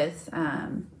obsessed with...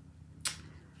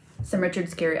 some Richard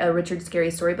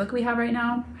Scarry storybook we have right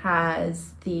now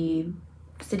has the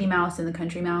City Mouse and the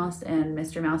Country Mouse and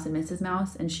Mr. Mouse and Mrs.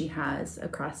 Mouse, and she has a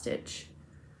cross stitch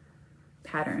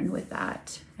pattern with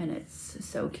that, and it's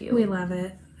so cute. We love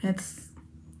it. It's,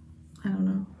 I don't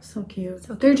know, so cute.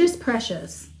 They're just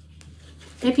precious.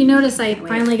 If you notice, I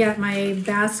finally got my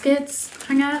baskets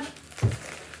hung up,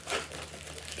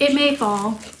 It may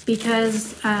fall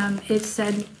because it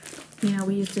said, you know,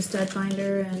 we used a stud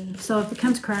finder, and so if it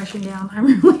comes crashing down,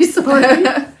 I'm really sorry.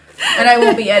 And I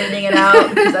won't be editing it out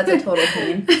because that's a total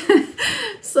pain.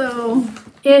 So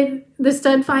the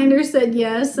stud finder said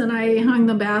yes, and I hung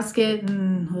the basket,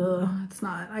 and it's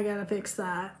not. I gotta fix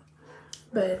that.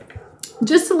 But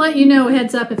just to let you know,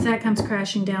 heads up, if that comes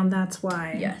crashing down, that's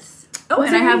why. Yes. Oh,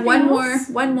 and I have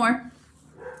one more.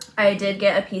 I did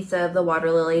get a piece of the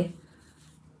water lily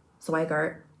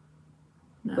Zweigart.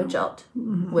 No. Witchelt.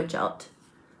 Witchelt.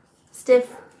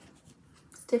 Stiff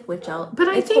witchelt. But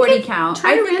it's 40 count.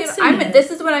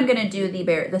 This is what I'm gonna do,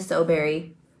 the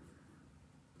Sewberry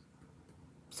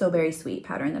Sweet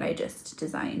pattern that I just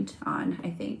designed on,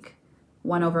 I think.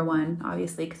 1/1,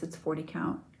 obviously, because it's 40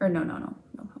 count. Or no.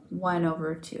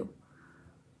 1/2.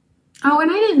 Oh,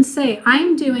 and I didn't say,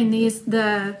 I'm doing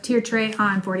the tier tray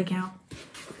on 40 count.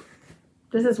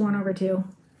 This is 1/2.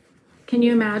 Can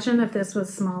you imagine if this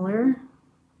was smaller?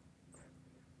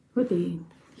 Would be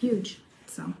huge.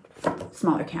 So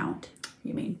smaller count,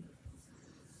 you mean?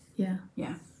 Yeah.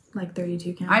 Yeah. Like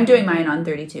 32 count. I'm doing mine on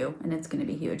 32, and it's going to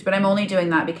be huge. But I'm only doing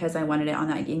that because I wanted it on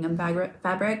that gingham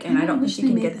fabric, and I don't think you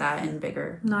can get that in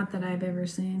bigger. Not that I've ever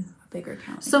seen. A bigger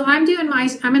count. So I'm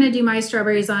going to do my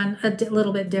strawberries on a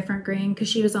little bit different green because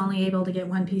she was only able to get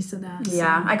one piece of that. So.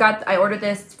 Yeah, I ordered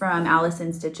this from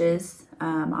Allison Stitches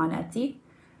on Etsy. It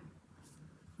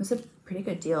was a pretty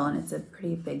good deal, and it's a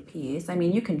pretty big piece. I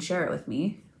mean, you can share it with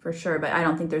me for sure, but I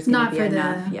don't think there's going to be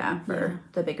enough. For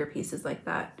the bigger pieces like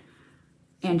that.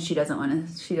 And she doesn't want to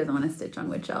stitch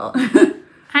on Witchelt.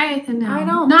 I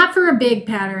know. Not for a big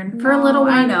pattern. For a little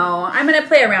one. I know. I'm going to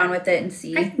play around with it and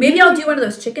see. Maybe I'll do one of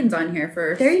those chickens on here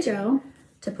first. There you go.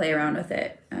 To play around with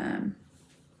it.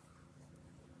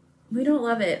 We don't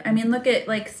love it. I mean, look, it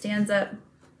like stands up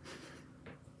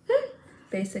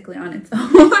basically on its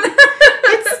own.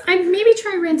 I'd maybe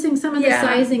try rinsing some of the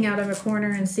sizing out of a corner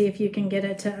and see if you can get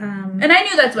it to. And I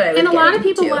knew that's what I was. And a lot of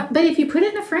people, but if you put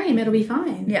it in a frame, it'll be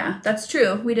fine. Yeah, that's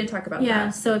true. We did talk about that. Yeah.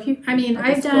 So if you, I mean, like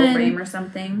I've done frame or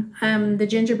something. The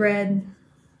gingerbread.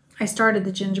 I started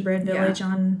the gingerbread village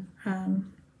on.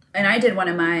 And I did one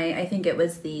of my. I think it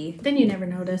was the. Then you never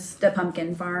noticed the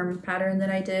pumpkin farm pattern that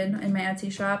I did in my Etsy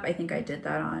shop. I think I did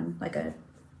that on like a.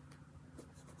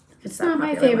 It's not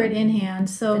my favorite in hand,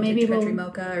 so maybe country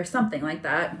mocha or something like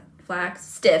that. Flax,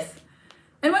 stiff.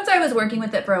 And once I was working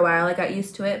with it for a while, I got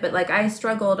used to it. But like I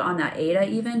struggled on that Ada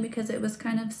even because it was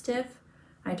kind of stiff.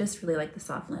 I just really like the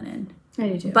soft linen. I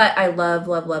do too. But I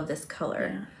love this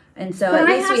color. Yeah. And so at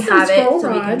least we have it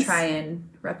so we can try and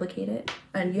replicate it.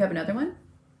 And you have another one?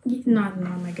 Not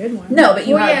my good one. No, but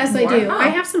you have yes, more. I do. Oh. I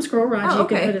have some scroll rods you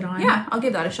can put it on. Yeah, I'll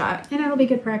give that a shot. And it'll be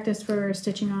good practice for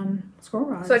stitching on scroll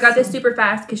rods. So I got this super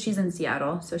fast because she's in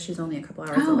Seattle, so she's only a couple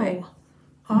hours away.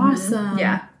 Awesome. Mm-hmm.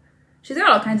 Yeah. She's got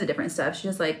all kinds of different stuff. She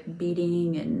does like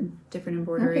beading and different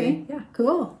embroidery. Okay. Yeah.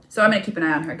 Cool. So I'm going to keep an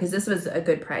eye on her because this was a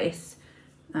good price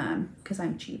because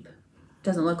I'm cheap.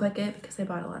 Doesn't look like it because I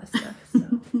bought a lot of stuff.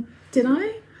 So. Did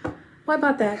I? Well, I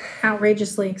bought that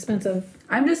outrageously expensive.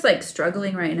 I'm just like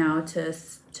struggling right now to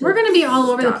we're going to be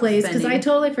all over the place because I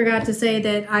totally forgot to say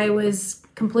that I was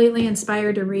completely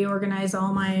inspired to reorganize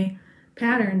all my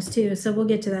patterns too. So we'll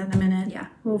get to that in a minute. Yeah.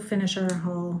 We'll finish our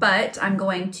haul. But I'm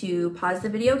going to pause the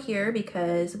video here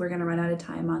because we're going to run out of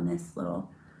time on this little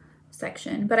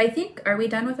section. But I think, are we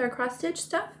done with our cross stitch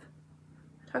stuff?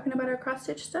 Talking about our cross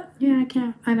stitch stuff? Yeah,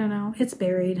 I don't know. It's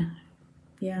buried.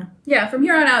 Yeah. Yeah, from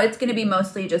here on out, it's going to be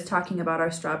mostly just talking about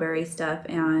our strawberry stuff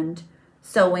and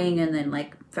sewing and then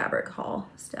like fabric haul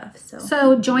stuff.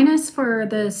 So join us for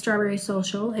the Strawberry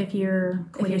Sewcial if you're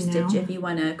quitting now. If you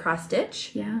want to cross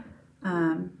stitch. Yeah.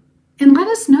 And let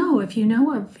us know if you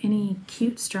know of any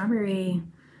cute strawberry.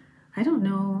 I don't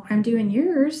know. I'm doing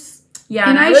yours. Yeah,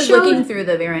 and I was looking through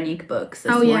the Veronique books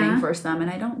this morning for some,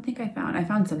 and I don't think I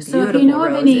found some beautiful. So if you know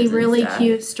of any really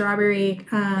cute strawberry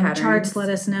charts, let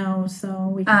us know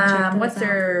so we can check those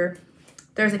out.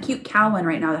 There's a cute cow one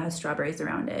right now that has strawberries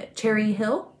around it. Cherry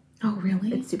Hill. Oh,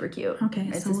 really? It's super cute. Okay,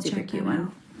 it's so a we'll super check cute that one.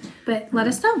 out. But let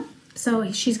us know.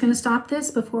 So she's going to stop this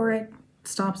before it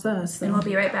stops us. So. And we'll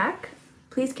be right back.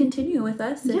 Please continue with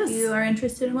us if you are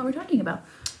interested in what we're talking about.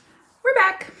 We're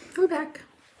back. We're back.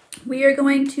 We are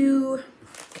going to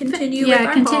continue with our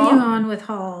haul. Continue on with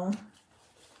haul.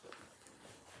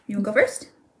 You want to go first?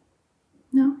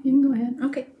 No, you can go ahead.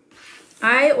 Okay.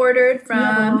 I ordered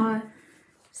from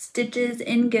Stitches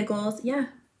and Giggles. Yeah.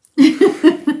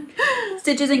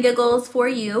 Stitches and Giggles for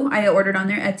You. I ordered on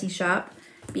their Etsy shop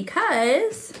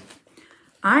because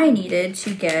I needed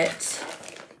to get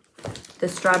the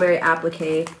strawberry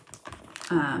applique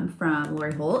from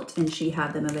Lori Holt, and she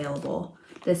had them available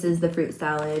This is the fruit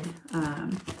salad.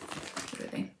 What are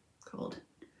they called?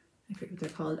 I forget what they're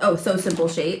called. Oh, So Simple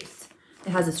Shapes. It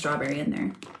has a strawberry in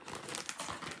there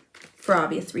for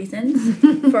obvious reasons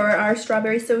for our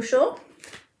strawberry social.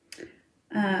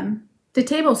 The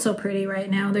table's so pretty right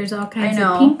now. There's all kinds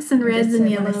of pinks and reds and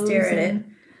yellows. Stare at it.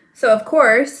 So of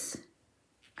course,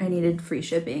 I needed free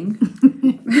shipping.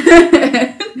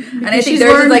 And I think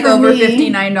theirs is like over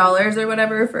 $59 or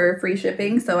whatever for free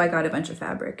shipping. So I got a bunch of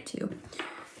fabric too.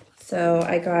 So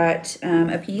I got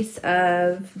a piece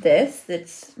of this.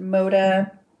 That's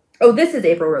Moda. Oh, this is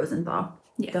April Rosenthal.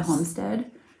 Yes. The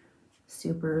Homestead.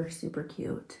 Super, super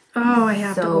cute. Oh, I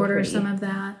have to order some of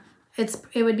that.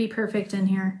 It would be perfect in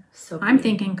here. So I'm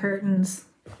thinking curtains.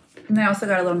 And I also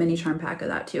got a little mini charm pack of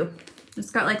that too.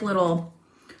 It's got like little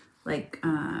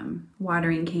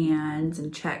watering cans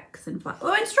and checks and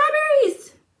oh, and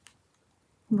strawberries.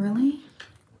 Really?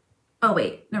 Oh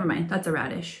wait, never mind. That's a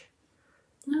radish.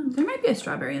 No, there might be a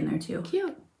strawberry in there too.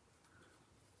 Cute.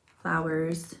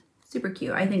 Flowers. Super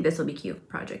cute. I think this will be cute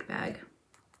project bag.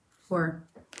 Or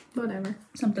whatever.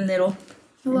 Something little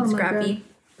and scrappy.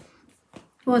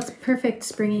 Well, it's perfect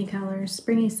springy colors.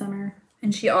 Springy summer.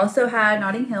 And she also had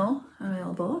Notting Hill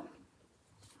available.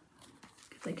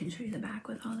 I can show you the back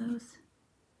with all those.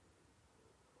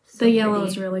 So the yellow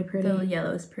is really pretty. The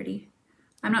yellow is pretty.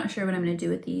 I'm not sure what I'm going to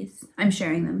do with these. I'm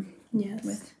sharing them. Yes.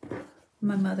 With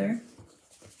my mother.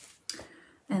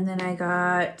 And then I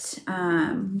got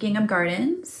Gingham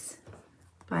Gardens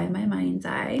by My Mind's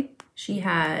Eye. She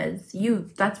has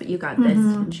that's what you got this,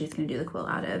 and she's going to do the quilt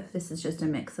out of. This is just a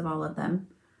mix of all of them.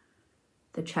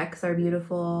 The checks are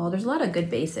beautiful. There's a lot of good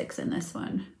basics in this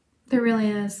one. There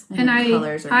really is. And I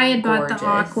had bought the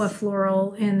aqua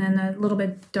floral and then a little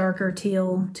bit darker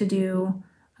teal to do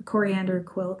a coriander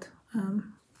quilt. I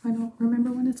don't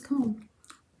remember what it's called.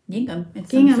 Gingham. It's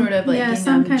gingham, some sort of like gingham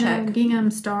some kind of gingham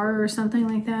star or something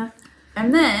like that.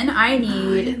 And then I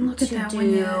need to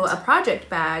do a project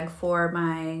bag for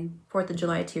my 4th of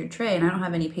July tiered tray, and I don't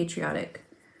have any patriotic.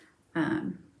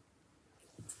 I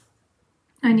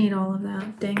need all of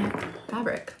that. Dang it.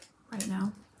 Fabric right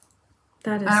now.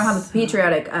 That is. I don't have a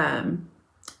patriotic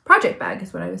project bag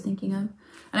is what I was thinking of,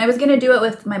 and I was gonna do it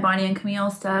with my Bonnie and Camille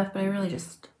stuff, but I really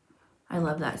I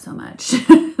love that so much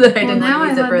that I didn't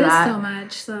use it for that. So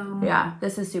much, so yeah,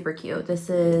 this is super cute. This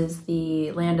is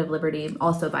the Land of Liberty,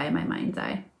 also by My Mind's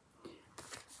Eye.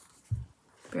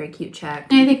 Very cute check.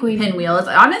 I think pinwheels.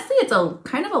 Honestly, it's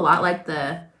kind of a lot like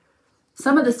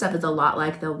some of the stuff is a lot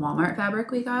like the Walmart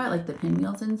fabric we got, like the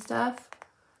pinwheels and stuff.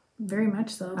 Very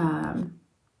much so.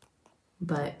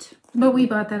 But we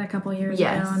bought that a couple years ago,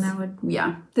 and that would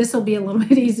this will be a little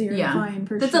bit easier to find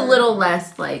for sure. It's a little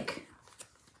less like.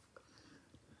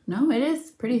 No, it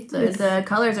is pretty. The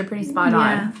colors are pretty spot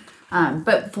on.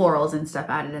 But florals and stuff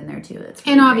added in there too.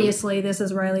 And obviously, this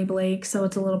is Riley Blake, so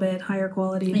it's a little bit higher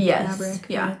quality fabric.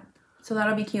 Yeah. So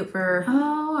that'll be cute for.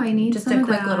 Oh, I need just a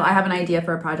quick little. I have an idea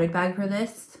for a project bag for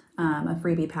this. A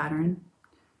freebie pattern.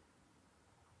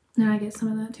 Now I get some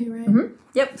of that too, right?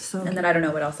 Yep. So and then I don't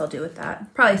know what else I'll do with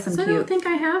that. Probably some cute. I don't think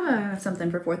I have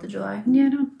something for 4th of July. Yeah, I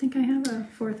don't think I have a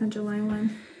 4th of July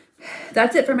one.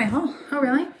 That's it for my haul. Oh,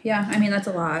 really? Yeah, I mean, that's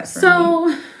a lot for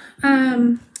me.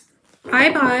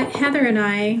 I bought, Heather and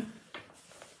I,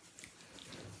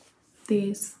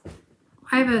 these.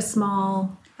 I have a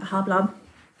small... A hoblob?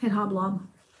 A hoblob.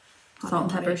 Salt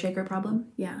and pepper shaker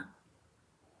problem? Yeah.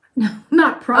 No,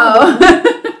 not problem.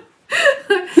 Oh.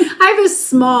 I have a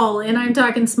small, and I'm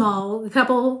talking small,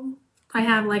 I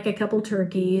have like a couple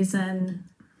turkeys, and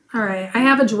all right, I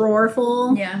have a drawer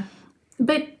full. Yeah.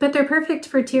 But they're perfect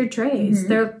for tiered trays.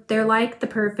 They're like the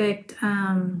perfect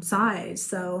size.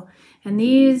 So, and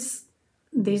these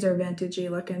are vintagey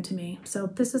looking to me. So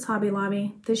this is Hobby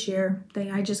Lobby this year.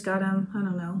 I just got them. I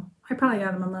don't know. I probably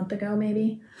got them a month ago,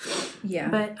 maybe. Yeah.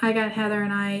 But I got Heather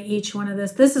and I each one of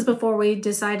this. This is before we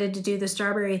decided to do the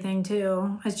strawberry thing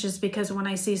too. It's just because when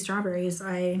I see strawberries,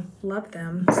 I love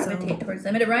them. So. Gravitate towards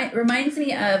them. It reminds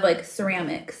me of like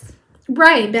ceramics.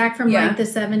 Right, back from like the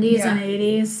 70s and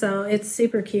 80s. So it's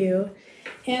super cute.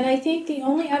 And I think the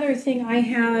only other thing I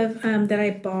have that I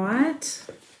bought.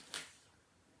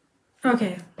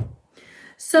 Okay.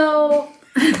 So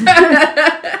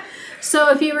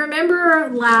so if you remember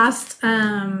last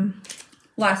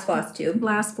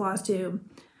Flosstube,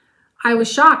 I was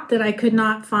shocked that I could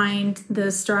not find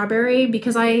the strawberry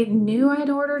because I knew I'd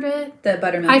ordered it. The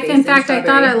buttermilk. In fact, I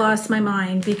thought I lost my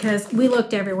mind because we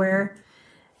looked everywhere.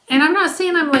 And I'm not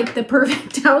saying I'm like the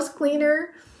perfect house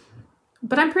cleaner,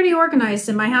 but I'm pretty organized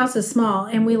and my house is small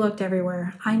and we looked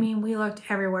everywhere. I mean, we looked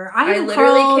everywhere. I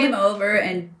literally came over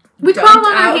and we crawled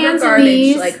on our hands and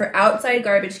knees. Like her outside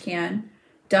garbage can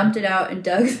dumped it out and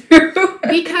dug through it.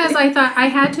 Because I thought I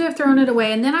had to have thrown it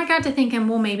away. And then I got to thinking,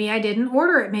 well, maybe I didn't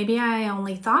order it. Maybe I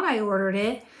only thought I ordered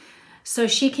it. So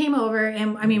she came over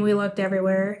and, I mean, we looked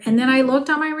everywhere. And then I looked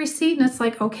on my receipt and it's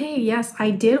like, okay, yes, I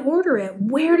did order it.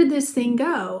 Where did this thing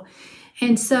go?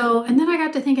 And then I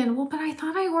got to thinking, well, but I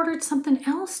thought I ordered something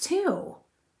else too.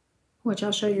 Which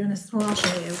I'll show you I'll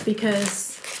show you.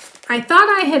 Because I thought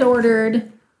I had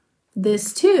ordered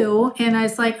this too. And I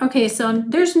was like, okay, so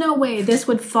there's no way this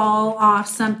would fall off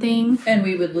something. And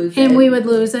we would lose it. And we would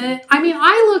lose it. I mean,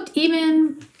 I looked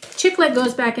even... Chicklet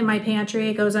goes back in my pantry.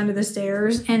 It goes under the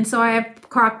stairs. And so I have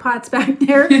crock pots back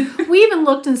there. We even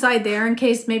looked inside there in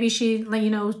case maybe she,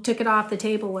 took it off the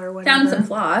table or whatever. Found some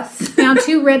floss. Found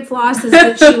 2 red flosses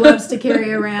that she loves to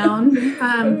carry around.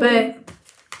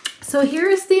 So here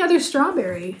is the other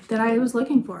strawberry that I was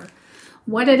looking for.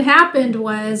 What had happened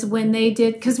was when they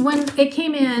did, because when it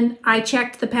came in, I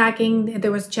checked the packing.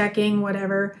 There was checking,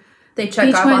 whatever. They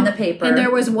check off on the paper. And there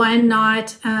was one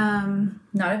not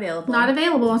available. Not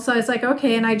available. So I was like,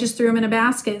 okay. And I just threw them in a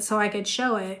basket so I could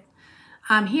show it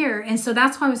here. And so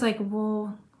that's why I was like,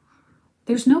 well,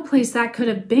 there's no place that could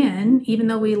have been, even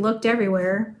though we looked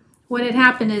everywhere. What had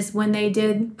happened is when they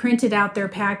printed out their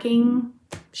packing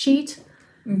sheet,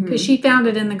 because she found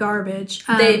it in the garbage.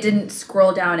 They didn't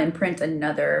scroll down and print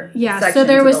another section. So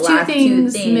there was the 2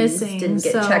 things missing. Didn't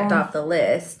get checked off the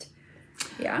list.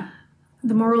 Yeah.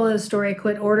 The moral of the story,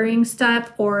 quit ordering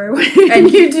stuff or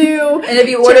and you do. And if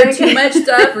you order too much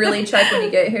stuff, really check when you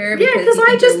get here. Because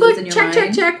I just looked,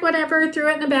 check, whatever,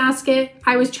 threw it in a basket.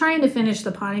 I was trying to finish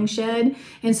the potting shed.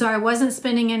 And so I wasn't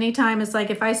spending any time. It's like,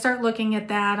 if I start looking at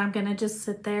that, I'm going to just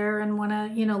sit there and want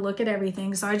to, look at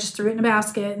everything. So I just threw it in a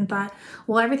basket and thought,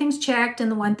 well, everything's checked.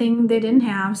 And the one thing they didn't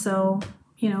have. So,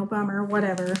 bummer,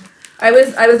 whatever. I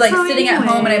was like sitting at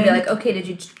home and I'd be like, okay,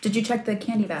 did you check the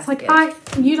candy basket? It's like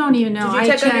you don't even know. Did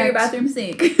you check under your bathroom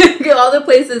sink? All the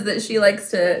places that she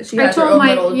likes to. She has her own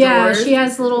little drawers. She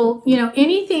has little,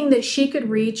 anything that she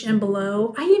could reach and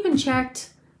below. I even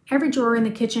checked every drawer in the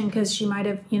kitchen because she might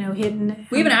have, hidden.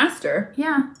 We even asked her.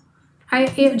 Yeah,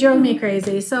 it drove me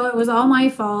crazy. So it was all my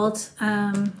fault.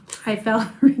 I felt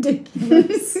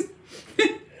ridiculous,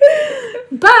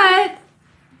 but.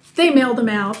 They mailed them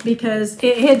out because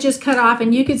it had just cut off,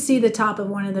 and you could see the top of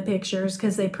one of the pictures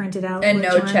because they printed out. And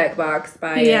no checkbox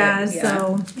by it. Yeah.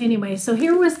 So anyway, so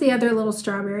here was the other little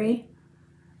strawberry.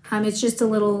 It's just a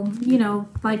little,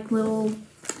 little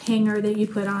hanger that you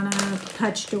put on a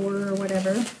touch door or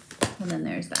whatever. And then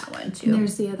there's that one too. And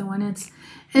there's the other one.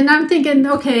 And I'm thinking,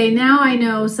 okay, now I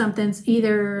know something's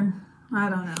either, I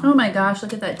don't know. Oh my gosh,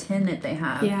 look at that tin that they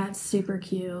have. Yeah, it's super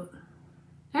cute.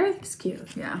 Everything's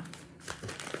cute. Yeah.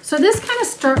 So these kind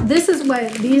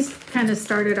of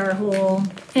started our whole,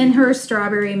 and her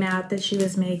strawberry mat that she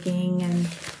was making and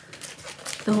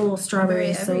the whole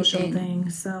strawberry social thing.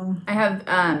 So I have,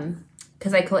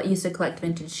 because I used to collect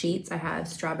vintage sheets, I have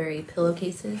strawberry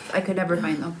pillowcases. I could never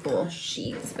find the full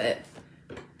sheets, but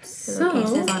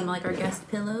pillowcases on our guest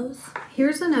pillows.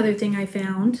 Here's another thing I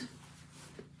found.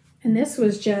 And this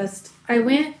was just, I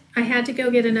had to go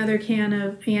get another can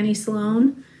of Annie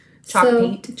Sloan.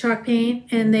 Chalk paint,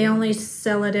 and they only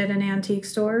sell it at an antique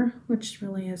store, which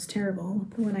really is terrible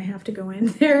when I have to go in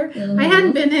there. Mm-hmm. I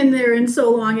hadn't been in there in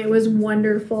so long. It was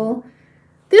wonderful.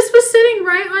 This was sitting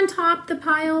right on top the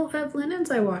pile of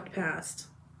linens I walked past.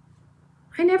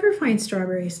 I never find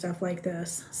strawberry stuff like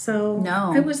this. So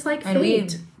no, it was like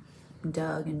fate. We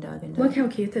dug and dug and dug. Look how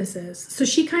cute this is. So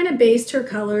she kind of based her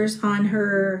colors on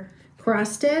her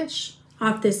cross stitch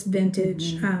off this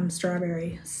vintage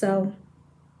strawberry. So...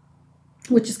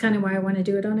 which is kind of why I want to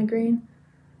do it on a green.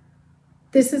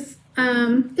 This is,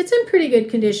 it's in pretty good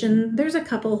condition. There's a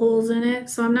couple holes in it,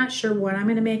 so I'm not sure what I'm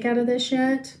going to make out of this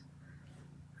yet.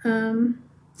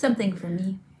 Something for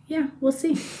me. Yeah, we'll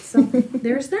see. So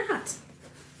there's that.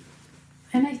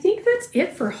 And I think that's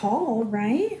it for haul,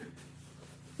 right?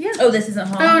 Yeah. Oh, this isn't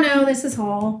haul? Oh, no, this is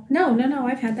haul. No,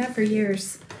 I've had that for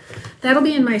years. That'll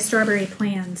be in my strawberry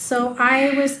plan. So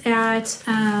I was at...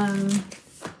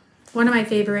 one of my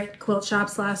favorite quilt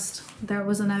shops that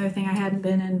was another thing I hadn't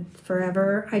been in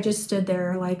forever. I just stood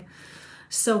there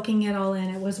soaking it all in.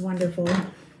 It was wonderful.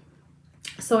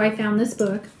 So I found this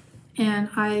book, and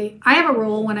I have a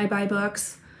rule when I buy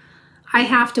books. I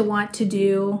have to want to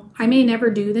do, I may never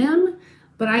do them,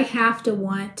 but I have to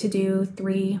want to do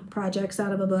 3 projects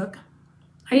out of a book.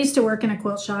 I used to work in a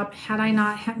quilt shop. Had I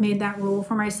not made that rule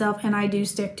for myself, and I do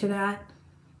stick to that,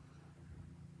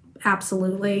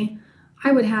 absolutely,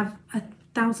 I would have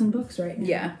 1,000 books right now.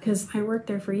 Yeah. Because I worked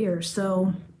there for years.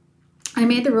 So I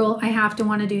made the rule I have to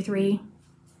want to do 3.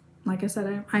 Like I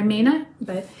said, I may not,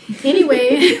 but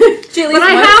anyway, She at least but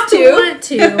I wants want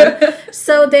to.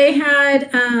 So they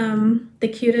had the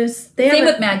cutest. They Same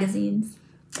have with magazines.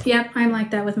 Yep, I'm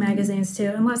like that with magazines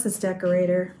too, unless it's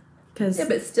decorator. Yeah,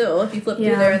 but still, if you flip through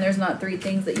there and there's not 3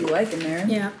 things that you like in there.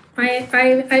 Yeah,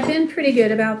 I've been pretty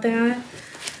good about that.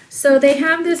 So they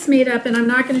have this made up, and I'm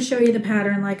not going to show you the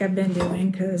pattern like I've been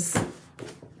doing because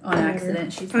on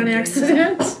accident, she's on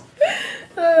accident.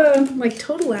 Like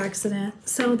total accident.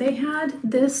 So they had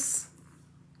this.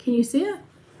 Can you see it?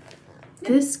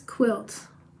 Yep. This quilt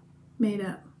made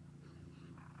up,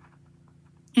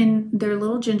 and they're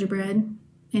little gingerbread.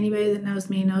 Anybody that knows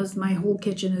me knows my whole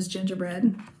kitchen is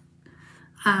gingerbread.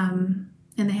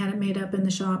 And they had it made up in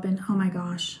the shop, and oh my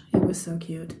gosh, it was so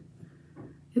cute.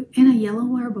 In a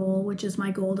yellowware bowl, which is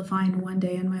my goal to find one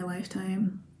day in my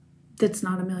lifetime. That's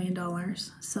not $1 million.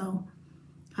 So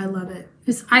I love it.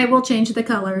 I will change the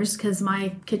colors because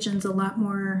my kitchen's a lot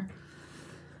more,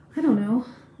 I don't know,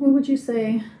 what would you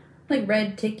say? Like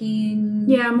red ticking.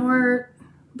 Yeah, more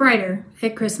brighter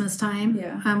at Christmas time.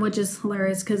 Yeah. Which is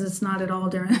hilarious because it's not at all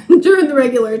during the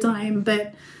regular time.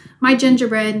 But my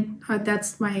gingerbread,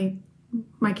 that's my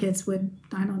kids would,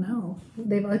 I don't know.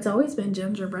 It's always been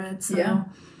gingerbread. So yeah.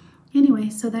 Anyway,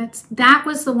 so that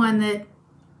was the one that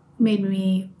made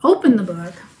me open the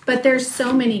book. But there's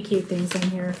so many cute things in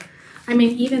here. I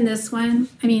mean, even this one,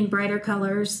 brighter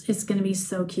colors, it's going to be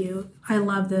so cute. I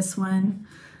love this one.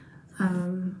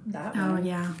 That one. Oh,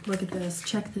 yeah. Look at this.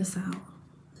 Check this out.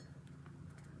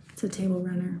 It's a table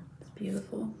runner. It's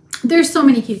beautiful. There's so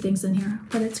many cute things in here,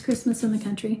 but it's Christmas in the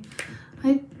country.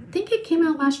 I think it came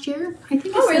out last year. I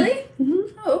think. Oh, really?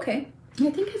 Mm-hmm. Oh, okay.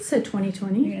 I think it said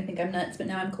 2020. You're going to think I'm nuts, but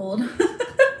now I'm cold.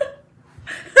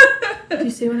 Do you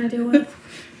see what I deal with?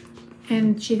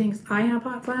 And she thinks I have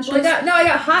hot flashes. Well, I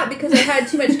got hot because I had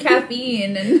too much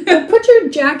caffeine. And well, put your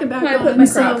jacket back on. Put my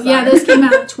Crocs on. Yeah, this came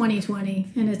out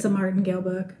 2020, and it's a martingale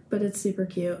book, but it's super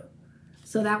cute.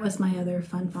 So that was my other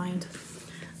fun find.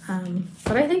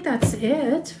 But I think that's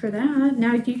it for that.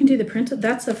 Now you can do the print.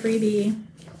 That's a freebie.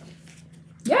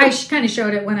 Yeah, I kind of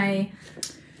showed it when I.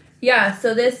 Yeah,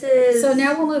 so this is. So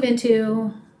now we'll move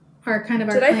into our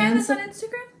plans. Did I find this on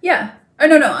Instagram? Yeah. Oh,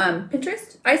 no,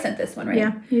 Pinterest? I sent this one, right?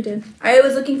 Yeah, you did. I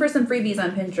was looking for some freebies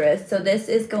on Pinterest. So this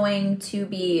is going to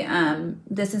be,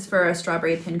 this is for a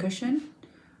strawberry pincushion.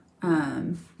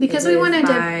 Because we wanted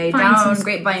to find Down some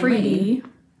Grapevine freebie.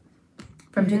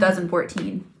 From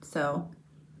 2014. So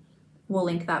we'll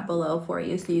link that below for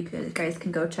you so you guys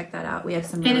can go check that out. We have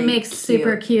some really And it makes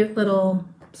super cute little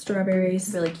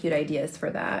strawberries. Really cute ideas for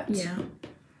that. Yeah.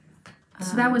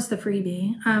 So that was the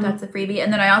freebie. That's a freebie.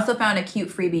 And then I also found a cute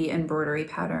freebie embroidery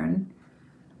pattern.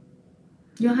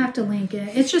 You'll have to link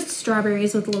it. It's just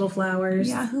strawberries with little flowers.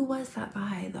 Yeah, who was that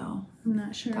by, though? I'm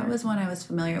not sure. That was one I was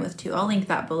familiar with, too. I'll link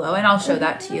that below, and I'll show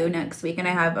that to you next week. And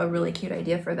I have a really cute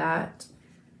idea for that.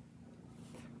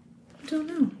 I don't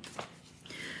know.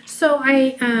 So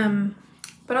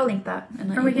But I'll link that.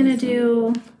 And are we going to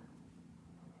do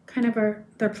kind of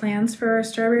their plans for our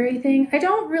strawberry thing? I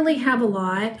don't really have a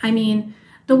lot.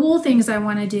 The wool things I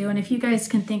want to do, and if you guys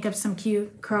can think of some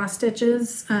cute cross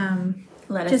stitches,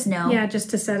 let us know. Yeah, just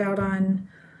to set out on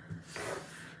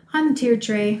the tiered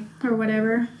tray or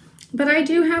whatever. But I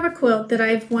do have a quilt that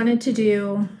I've wanted to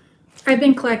do. I've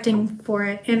been collecting for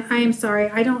it, and I am sorry,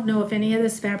 I don't know if any of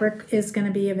this fabric is going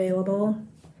to be available,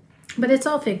 but it's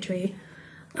all fig tree.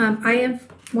 I have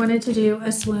wanted to do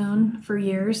a swoon for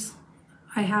years.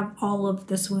 I have all of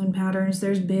the swoon patterns.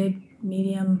 There's big,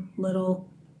 medium, little,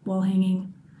 wall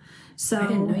hanging. So I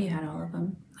didn't know you had all of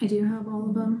them. I do have all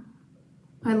of them.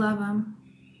 I love them.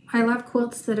 I love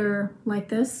quilts that are like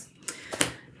this.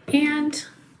 And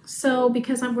so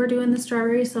because we're doing the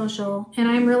Strawberry Sewcial, and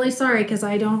I'm really sorry because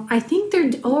I think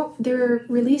they're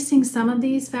releasing some of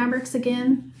these fabrics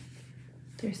again.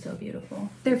 They're so beautiful.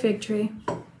 They're fig tree.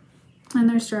 And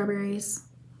they're strawberries.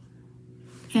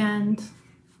 And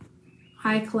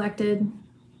I collected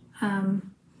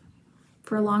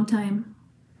for a long time.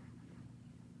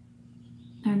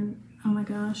 And oh my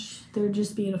gosh, they're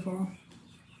just beautiful.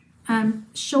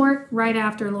 Short right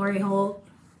after Lori Holt,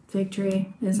 fig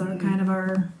tree is our kind of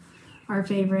our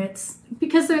favorites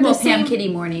because they're the same. Pam Kitty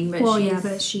Morning, but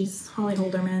but she's Holly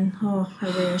Holderman. Oh, I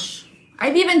wish.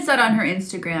 I've even said on her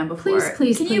Instagram before.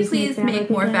 Please, can you please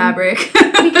make more again? Fabric?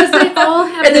 Because they all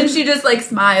have. And then she just like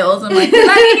smiles. I'm like, does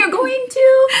that mean you're going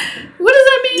to? What does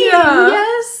that mean? Yeah.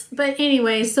 Yes. But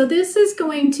anyway, so this is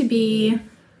going to be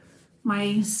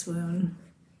my swoon.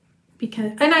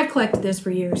 And I've collected this for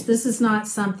years. This is not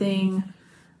something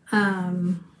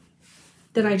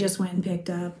that I just went and picked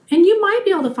up. And you might be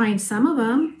able to find some of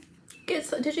them.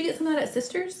 Did you get some of that at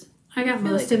Sisters? I got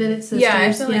most of it at Sisters. Yeah,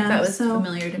 I feel like that was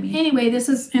familiar to me. Anyway, this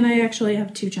is, and I actually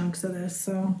have 2 chunks of this,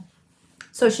 so.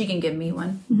 So she can give me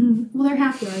one. Mm-hmm. Well, they're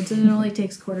half yards, and it only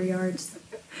takes 1/4 yards.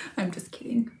 I'm just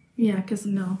kidding. Yeah, because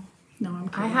no, I'm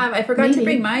kidding. I forgot to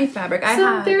bring my fabric.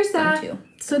 So there's that. Too.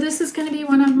 So this is going to be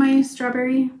one of my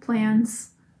strawberry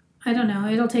plans. I don't know.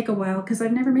 It'll take a while because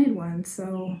I've never made one,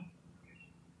 so.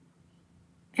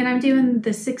 And I'm doing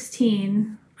the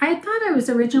 16. I thought I was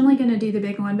originally going to do the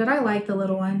big one, but I like the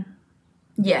little one.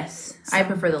 Yes, so. I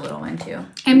prefer the little one too.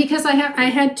 And because I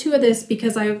had 2 of this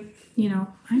because I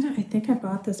think I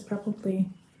bought this probably.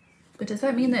 But does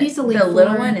that mean that the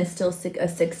little one is still a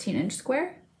 16-inch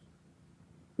square?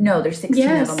 No, there's 16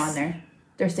 of them on there.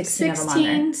 There's 16 of them on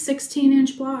there.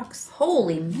 16-inch blocks.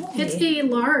 Holy moly. It's a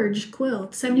large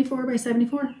quilt, 74 by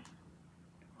 74.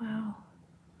 Wow.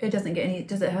 It doesn't get any,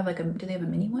 does it have do they have a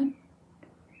mini one?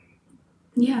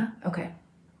 Yeah. Okay.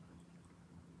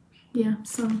 Yeah,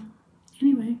 so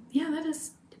anyway, yeah, that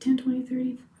is 10, 20,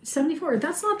 30, 74.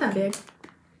 That's not that big.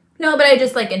 No, but I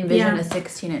just envision a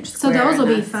 16-inch square. So those will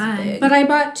be fun. Big. But I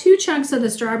bought 2 chunks of the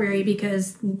strawberry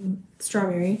because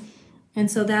strawberry,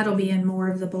 and so that'll be in more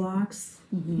of the blocks.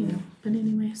 Mm-hmm. But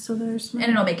anyway, so there's. And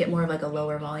it'll make it more of a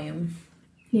lower volume.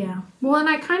 Yeah. Well, and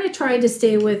I kind of tried to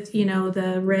stay with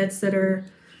the reds that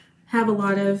have a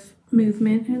lot of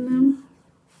movement in them.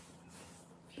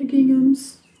 The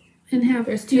ginghams, and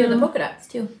there's 2 of the polka dots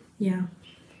too. Yeah.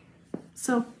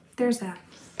 So there's that.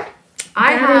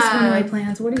 That is one of my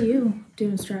plans. What are you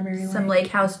doing strawberry? Some Lake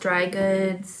House dry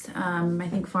goods. I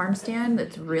think farm stand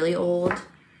that's really old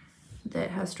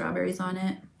that has strawberries on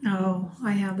it. Oh,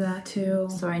 I have that too.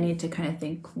 So I need to kind of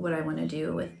think what I want to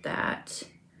do with that.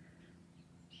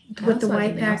 With the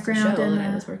white background and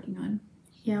that I was working on.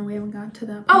 Yeah, we haven't gotten to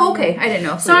that. Oh, okay. I didn't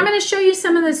know. So I'm going to show you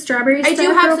some of the strawberry stuff. I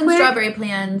do have some strawberry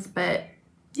plans, but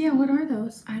yeah, what are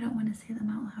those? I don't want to say them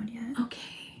out loud yet.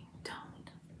 Okay,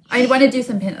 don't. I want to do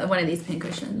one of these pin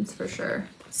cushions for sure.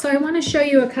 So I want to show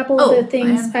you a couple of the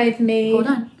things I've made. Hold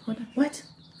on. What?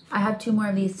 I have 2 more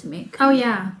of these to make. Oh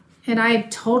yeah, and I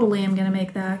totally am going to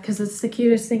make that because it's the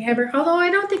cutest thing ever. Although I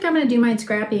don't think I'm going to do mine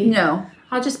scrappy. No,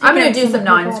 I'll just. I'm going to do some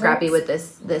non-scrappy with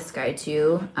this guy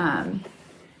too.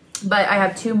 But I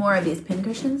have 2 more of these pin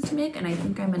cushions to make, and I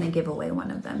think I'm going to give away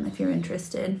one of them if you're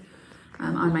interested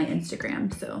on my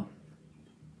Instagram. So,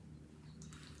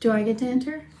 do I get to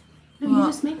enter? No, you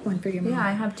just make one for your mom. Yeah,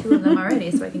 I have 2 of them already,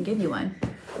 so I can give you one.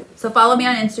 So follow me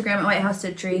on Instagram at White House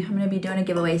Stitchery. I'm going to be doing a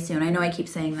giveaway soon. I know I keep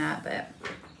saying that, but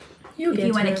if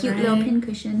you want a cute little pin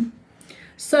cushion.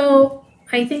 So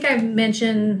I think I've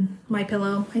mentioned my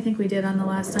pillow. I think we did on the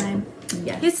last time.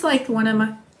 Yes. It's like one of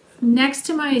my, next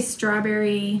to my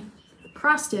strawberry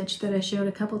cross stitch that I showed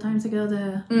a couple times ago,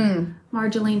 the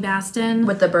Marjolaine Baston.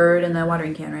 With the bird and the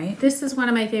watering can, right? This is one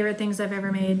of my favorite things I've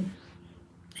ever made.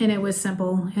 And it was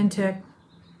simple and took,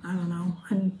 I don't know,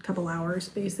 a couple hours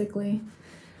basically.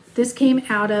 This came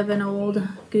out of an old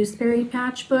gooseberry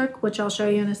patch book, which I'll show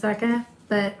you in a second,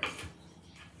 but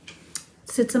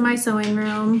sits in my sewing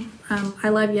room. I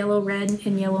love yellow, red,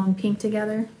 and yellow and pink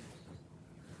together.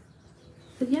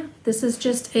 But yeah, this is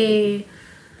just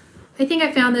I think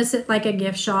I found this at like a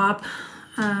gift shop.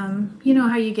 You know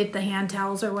how you get the hand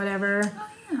towels or whatever.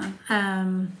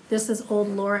 This is old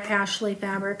Laura Ashley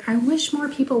fabric. I wish more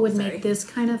people would make this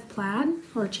kind of plaid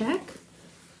or check.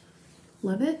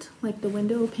 Love it, like the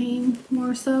window pane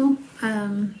more so,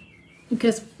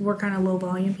 because we're kind of low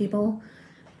volume people.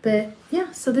 But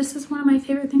yeah, so this is one of my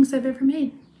favorite things I've ever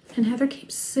made. And Heather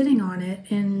keeps sitting on it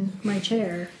in my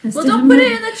chair. Well, don't put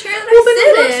it in the chair that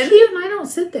I sit in. It's cute and I don't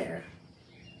sit there.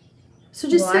 So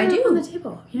just sit it on the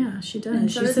table. Yeah, she does.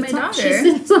 And so does my daughter. She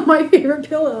sits on my favorite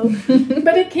pillow.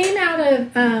 But it came out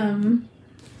of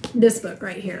this book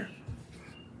right here.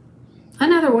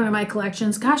 Another one of my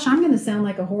collections. Gosh, I'm going to sound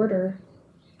like a hoarder.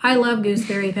 I love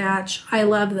Gooseberry Patch. I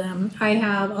love them. I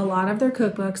have a lot of their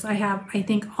cookbooks. I have, I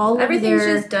think, all of their... Everything's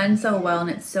just done so well,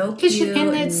 and it's so cute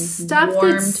and it's stuff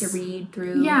warm that's, to read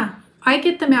through. Yeah. I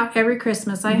get them out every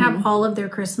Christmas. I have all of their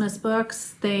Christmas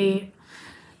books. They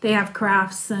have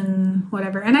crafts and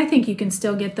whatever. And I think you can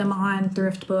still get them on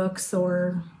Thrift Books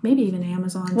or maybe even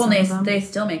Amazon. Well, they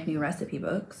still make new recipe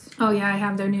books. Oh, yeah. I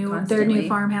have their new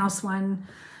farmhouse one,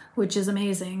 which is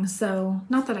amazing. So,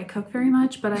 not that I cook very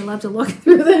much, but I love to look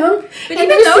through them. But even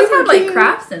those have like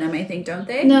crafts in them, I think, don't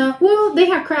they? No, well, they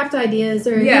have craft ideas,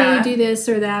 or hey, do this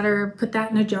or that, or put that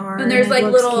in a jar. And there's like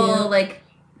little like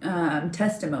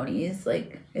testimonies,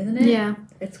 like, isn't it? Yeah,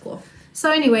 it's cool.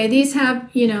 So anyway, these have,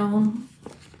 you know,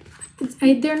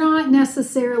 they're not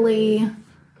necessarily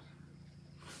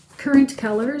current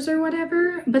colors or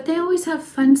whatever, but they always have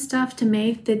fun stuff to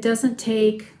make that doesn't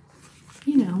take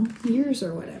you know, years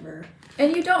or whatever.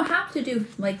 And you don't have to do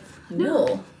like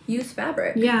wool. Use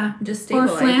fabric. Yeah. Just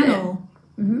stabilize or flannel.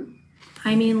 it. Mm-hmm.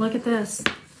 I mean, look at this.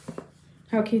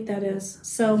 How cute that is.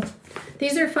 So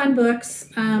these are fun books.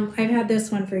 I've had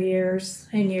this one for years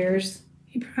and years,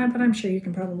 but I'm sure you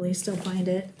can probably still find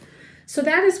it. So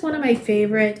that is one of my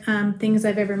favorite things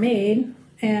I've ever made.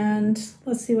 And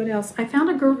let's see what else. I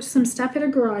found some stuff at a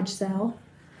garage sale.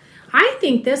 I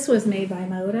think this was made by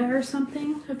Moda or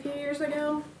something a few years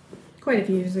ago. Quite a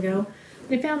few years ago.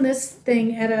 I found this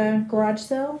thing at a garage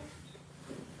sale.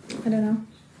 I don't know.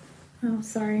 Oh,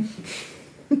 sorry.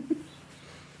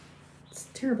 It's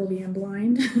terrible being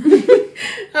blind.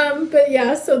 But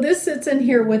yeah, so this sits in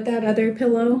here with that other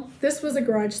pillow. This was a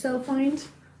garage sale find.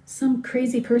 Some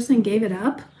crazy person gave it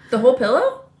up. The whole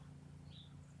pillow?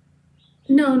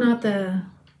 No, not the...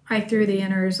 I threw the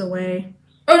inners away.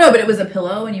 Oh, no, but it was a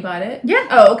pillow when you bought it? Yeah.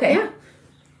 Oh, okay. Yeah.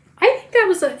 I think that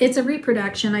was it's a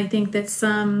reproduction. I think that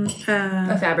some...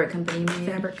 a fabric company made.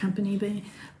 Fabric company.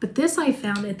 But this I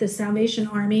found at the Salvation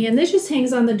Army, and this just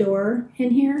hangs on the door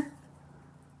in here.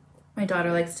 My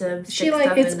daughter likes to stick She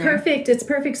stuff it's in there. perfect. It's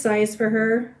perfect size for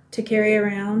her to carry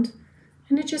around.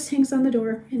 And it just hangs on the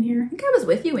door in here. I think I was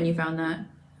with you when you found that.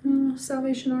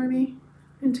 Salvation Army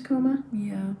in Tacoma.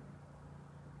 Yeah.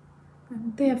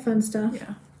 They have fun stuff.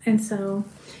 Yeah.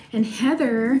 And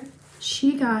Heather,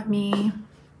 she got me,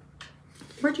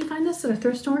 where'd you find this? At a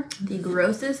thrift store? The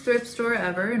grossest thrift store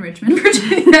ever in Richmond,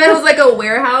 Virginia. It was like a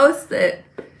warehouse that...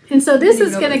 And so this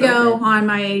is going to go on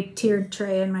my tiered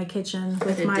tray in my kitchen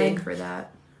with my... dig for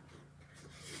that.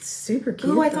 It's super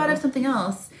cute. Oh, I thought of something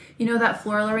else. You know that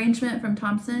floral arrangement from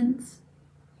Thompson's?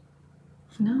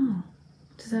 No.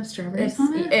 Does it have strawberries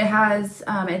on it? It has,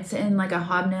 it's in like a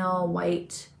hobnail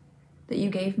white that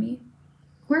you gave me.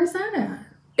 Where's that at?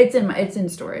 It's in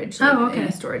storage. Like, oh, okay. In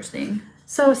a storage thing.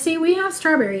 So see, we have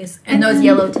strawberries. And those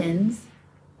yellow tins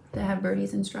that have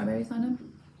birdies and strawberries on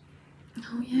them.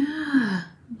 Oh, yeah.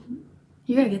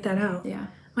 You gotta get that out. Yeah.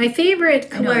 My favorite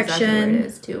collection. I know exactly where it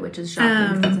is too, which is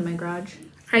shocking because it's in my garage.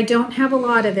 I don't have a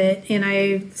lot of it, and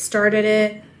I started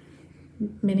it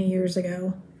many years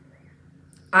ago.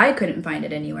 I couldn't find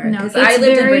it anywhere No, because I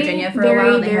lived in Virginia for a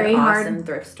while and they had hard. awesome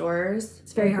thrift stores.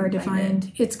 It's very hard to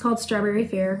find. It's called Strawberry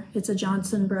Fair. It's a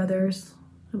Johnson Brothers,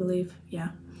 I believe.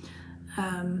 Yeah.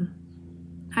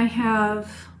 I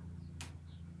have,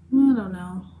 I don't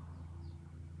know.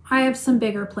 I have some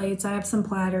bigger plates. I have some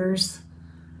platters,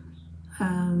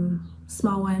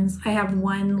 small ones. I have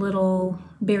one little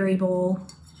berry bowl.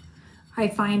 I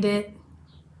find it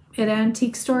at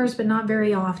antique stores, but not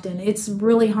very often. It's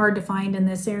really hard to find in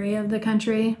this area of the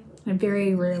country. I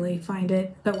very rarely find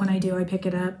it, but when I do, I pick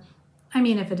it up. I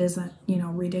mean, if it isn't,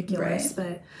 ridiculous. Right.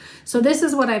 But so this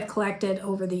is what I've collected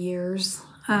over the years,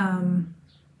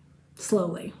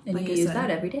 slowly. And like you use that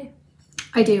every day.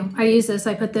 I do. I use this.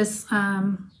 I put this,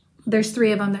 there's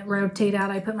 3 of them that rotate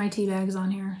out. I put my tea bags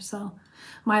on here. So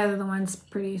my other one's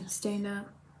pretty stained up,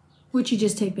 which you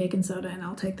just take baking soda and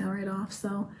I'll take that right off.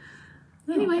 So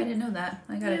anyway. I didn't know that.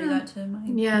 I gotta do that to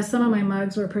mine. Yeah, some of my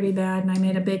mugs were pretty bad and I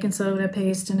made a baking soda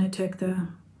paste and it took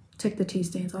the tea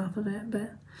stains off of it.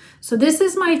 But so this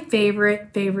is my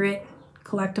favorite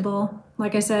collectible.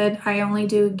 Like I said, I only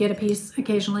do get a piece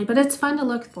occasionally, but it's fun to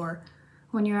look for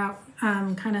when you're out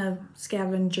kind of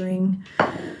scavenging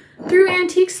through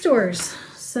antique stores.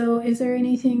 So is there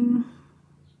anything?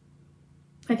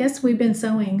 I guess we've been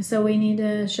sewing, so we need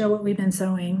to show what we've been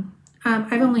sewing.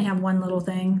 I've only have one little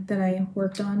thing that I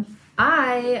worked on.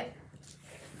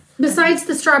 Besides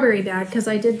the strawberry bag, because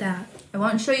I did that. I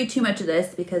won't show you too much of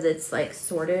this because it's like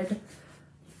sorted.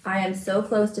 I am so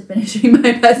close to finishing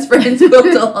my best friend's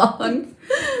quilt along.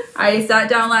 I sat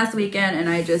down last weekend and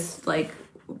I just like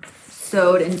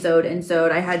sewed and sewed and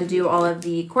sewed. I had to do all of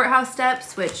the courthouse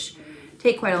steps, which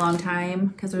take quite a long time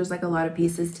because there's like a lot of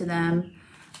pieces to them.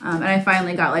 And I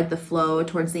finally got like the flow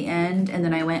towards the end, and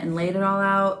then I went and laid it all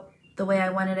out the way I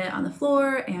wanted it on the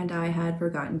floor, and I had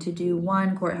forgotten to do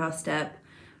one courthouse step,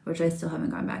 which I still haven't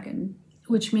gone back and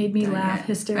which made me laugh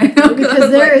hysterically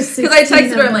because there is 16 because I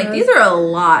texted her, I'm like, these are a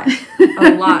lot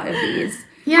of these.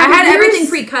 Yeah, I had everything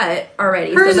pre-cut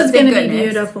already. Hers so is going to be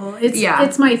beautiful.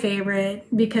 It's my favorite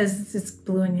because it's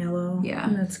blue and yellow. Yeah,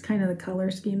 and that's kind of the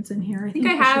color schemes in here. I think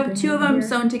I have 2 of them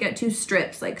sewn together, 2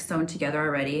 strips like sewn together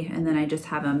already, and then I just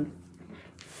have them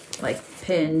like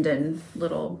pinned and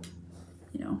little,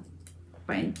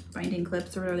 binding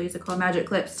clips or whatever these are called, magic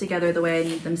clips together the way I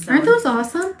need them sewn. Aren't those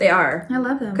awesome? They are. I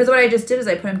love them. Because what I just did is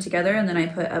I put them together and then I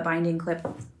put a binding clip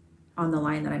on the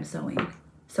line that I'm sewing.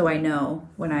 So I know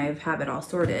when I have it all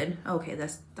sorted, okay,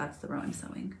 that's the row I'm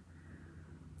sewing.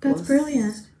 That's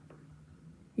brilliant.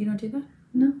 You don't do that?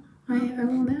 No. I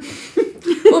will know.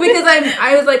 Well, because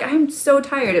I was like, I'm so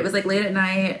tired. It was like late at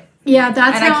night. Yeah,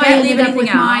 that's and how I can't ended leave up anything with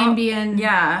out. mine being.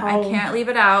 Yeah, I can't leave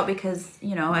it out because,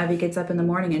 you know, Abby gets up in the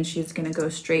morning and she's going to go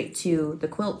straight to the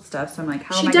quilt stuff. So I'm like,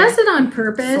 how am I does it on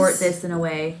purpose. Sort this in a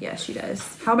way. Yeah, she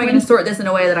does. How am I going to sort this in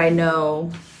a way that I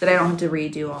know that I don't have to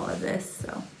redo all of this?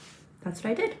 So that's what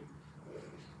I did.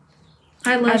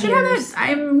 I love yours.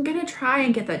 I'm going to try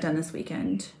and get that done this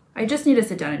weekend. I just need to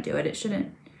sit down and do it. It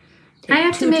shouldn't take I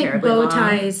have to make bow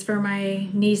ties long. for my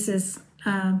niece's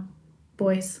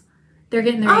boys. They're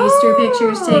getting their Easter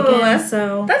pictures taken,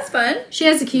 so that's fun. She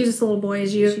has the cutest little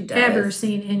boys you've ever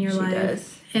seen in your life.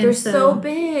 Does. And they're so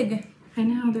big. I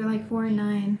know, they're like 4 and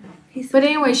 9. But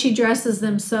anyway, she dresses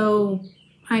them so,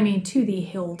 I mean, to the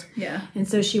hilt. Yeah. And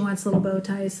so she wants little bow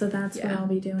ties, so that's what I'll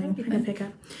be doing. I'm gonna pick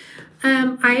up.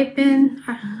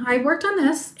 I worked on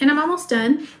this, and I'm almost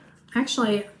done.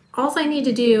 Actually, all I need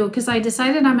to do, because I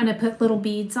decided I'm gonna put little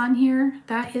beads on here.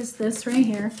 That is this right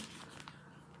here.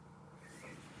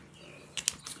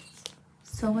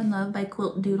 So in Love by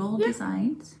Quilt Doodle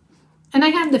Designs. And I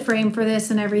have the frame for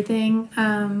this and everything,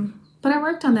 but I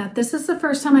worked on that. This is the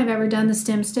first time I've ever done the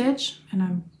stem stitch,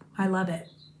 and I love it.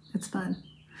 It's fun.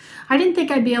 I didn't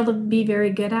think I'd be able to be very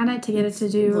good at it to get it to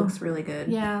do. It looks really good.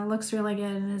 Yeah, it looks really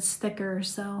good, and it's thicker.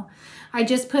 So I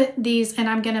just put these, and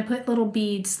I'm going to put little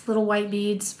beads, little white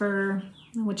beads for,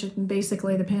 which is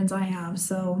basically the pins I have,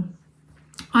 so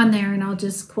on there, and I'll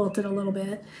just quilt it a little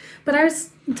bit. But I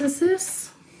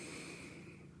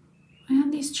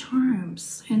have these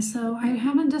charms, and so I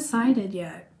haven't decided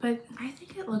yet, but I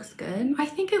think it looks good. I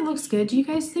think it looks good. Do you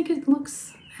guys think it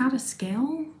looks out of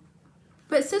scale?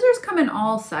 But scissors come in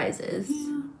all sizes.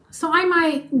 Yeah. So I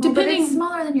might, depending... But it's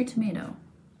smaller than your tomato.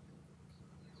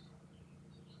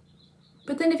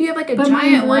 But then if you have like a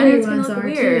giant one, it's going to look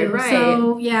weird, too. Right?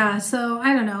 So, yeah, so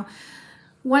I don't know.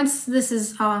 Once this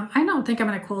is, I don't think I'm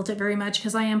going to quilt it very much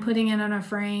because I am putting it on a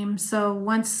frame. So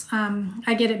once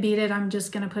I get it beaded, I'm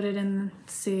just going to put it in,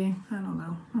 see, I don't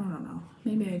know.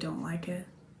 Maybe I don't like it.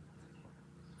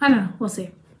 I don't know. We'll see.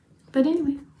 But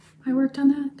anyway, I worked on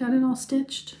that. Got it all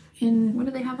stitched. What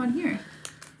do they have on here?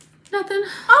 Nothing.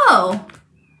 Oh!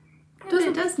 Yeah,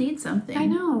 it does need something. I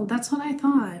know. That's what I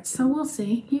thought. So we'll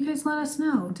see. You guys let us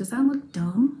know. Does that look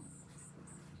dumb?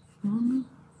 I don't know.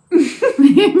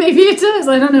 Maybe it does.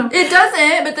 I don't know. It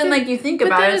doesn't, but then like you think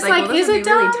about it, it's like, well, is it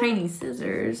really tiny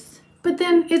scissors? But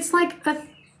then it's like a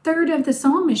third of the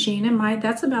sewing machine, and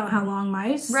that's about how long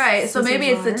my so maybe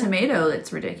it's the tomato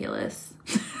that's ridiculous.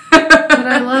 But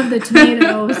I love the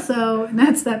tomato, so and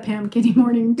that's that Pam Kitty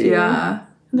Morning too. Yeah.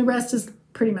 And the rest is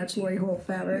pretty much Lori Holt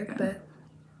fabric, but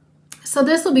so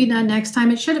this will be done next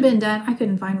time. It should have been done. I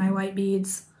couldn't find my white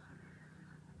beads.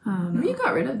 Maybe you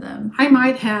got rid of them. I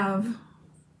might have.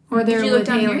 Or they're with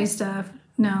Haley stuff.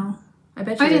 No. I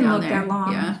bet you I didn't look there. that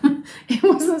long. Yeah. It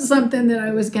wasn't something that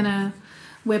I was going to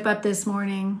whip up this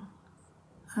morning.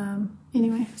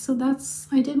 Anyway, so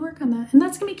I did work on that. And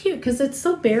that's going to be cute because it's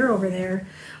so bare over there.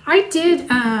 I did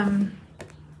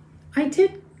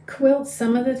quilt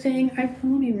some of the thing. Let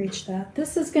me reach that.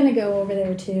 This is going to go over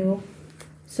there too.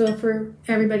 So for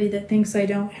everybody that thinks I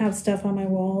don't have stuff on my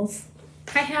walls,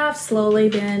 I have slowly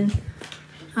been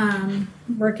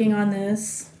working on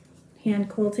this. Hand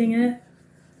quilting it.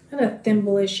 I had a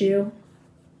thimble issue.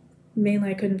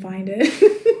 Mainly I couldn't find it.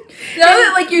 Now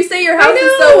that like you say your house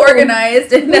is so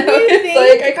organized and now it's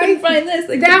like I couldn't find this.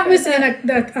 That was in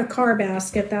a car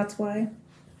basket, that's why.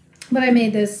 But I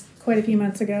made this quite a few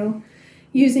months ago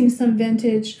using some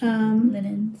vintage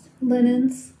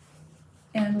linens.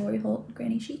 And Lori Holt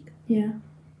Granny Chic. Yeah.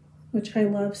 Which I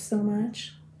love so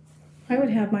much. I would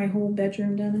have my whole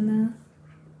bedroom done in that.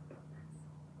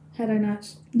 Had I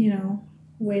not,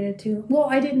 waited too... Well,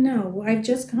 I didn't know. I've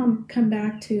just come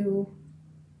back to...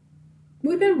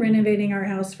 We've been renovating our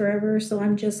house forever, so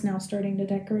I'm just now starting to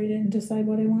decorate it and decide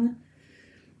what I want.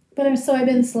 But so I've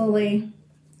been slowly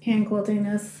hand quilting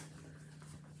this.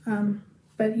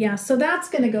 But yeah, so that's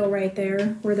going to go right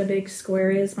there where the big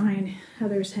square is behind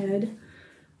Heather's head.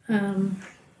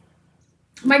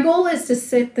 My goal is to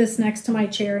sit this next to my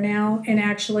chair now and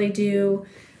actually do...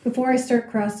 Before I start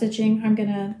cross stitching, I'm going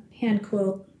to hand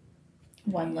quilt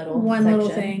one little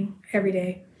thing every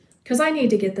day because I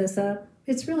need to get this up.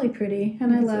 It's really pretty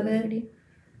and I love it. Pretty.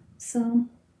 So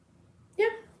yeah,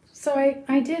 so I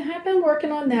have been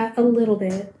working on that a little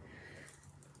bit,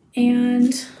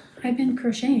 and I've been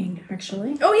crocheting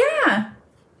actually. Oh yeah,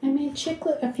 I made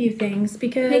Chiclet a few things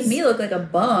because make me look like a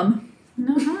bum.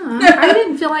 I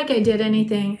didn't feel like I did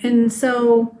anything, and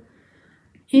so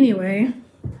anyway.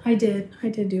 I did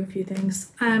do a few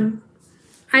things.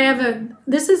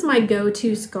 This is my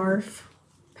go-to scarf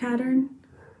pattern.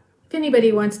 If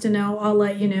anybody wants to know, I'll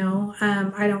let you know.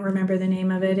 I don't remember the name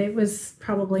of it. It was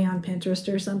probably on Pinterest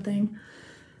or something.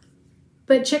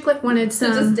 But Chicklet wanted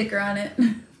some. There's a sticker on it.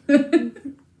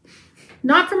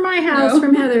 Not from my house,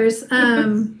 from Heather's.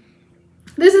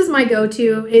 This is my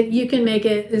go-to. You can make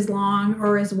it as long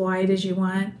or as wide as you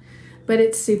want, but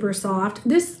it's super soft.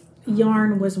 This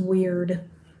yarn was weird.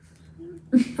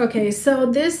 Okay, so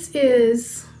this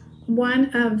is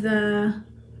one of the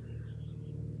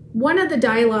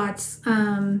dye lots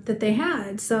that they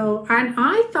had. So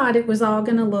I thought it was all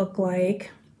going to look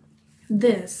like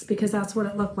this because that's what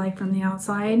it looked like from the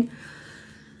outside.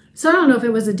 So I don't know if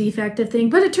it was a defective thing,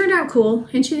 but it turned out cool,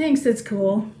 and she thinks it's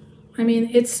cool. I mean,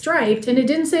 it's striped, and it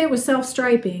didn't say it was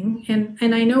self-striping,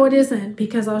 and I know it isn't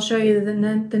because I'll show you the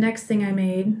next thing I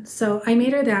made. So I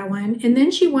made her that one, and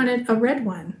then she wanted a red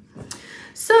one.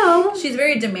 So she's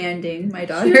very demanding, my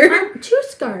daughter. Two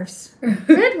scarves,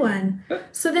 red one.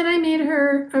 So then I made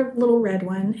her a little red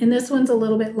one, and this one's a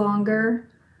little bit longer.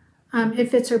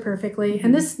 It fits her perfectly.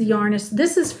 And this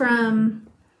is from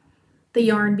the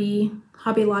Yarn Bee,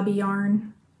 Hobby Lobby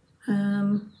yarn,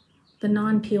 the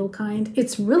non-peel kind.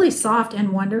 It's really soft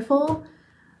and wonderful,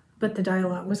 but the dye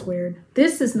lot was weird.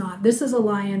 This is not. This is a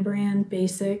Lion brand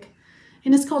basic.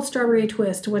 And it's called Strawberry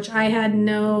Twist, which I had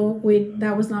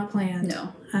that was not planned.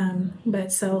 No.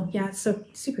 But so, yeah, it's so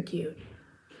super cute.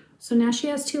 So now she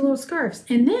has two little scarves.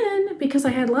 And then, because I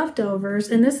had leftovers,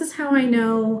 and this is how I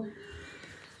know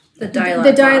the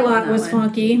dye lot was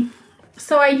funky.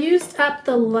 So I used up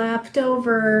the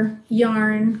leftover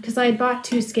yarn, because I had bought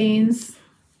 2 skeins,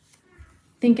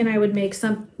 thinking I would make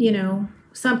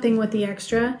something with the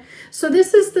extra. So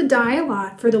this is the dye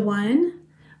lot for the one.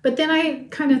 But then I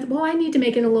I need to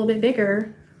make it a little bit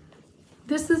bigger.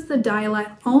 This is the dye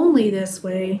lot only this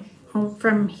way.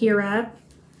 From here up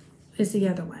is the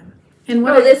other one. And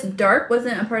this dark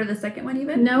wasn't a part of the second one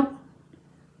even? Nope.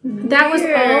 That was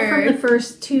all from the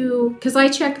first 2, because I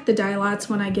check the dye lots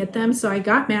when I get them. So I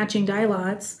got matching dye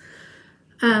lots,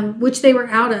 which they were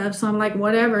out of. So I'm like,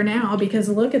 whatever now, because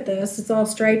look at this. It's all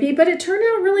stripy, but it turned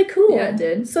out really cool. Yeah, it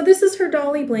did. So this is her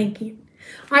dolly blanket.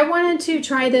 I wanted to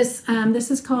try this.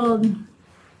 This is called,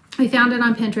 I found it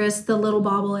on Pinterest, the little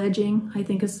bobble edging, I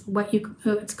think is what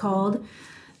it's called.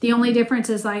 The only difference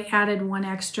is I added 1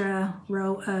 extra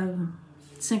row of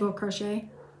single crochet.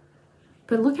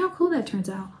 But look how cool that turns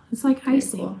out. It's like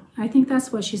icing. Cool. I think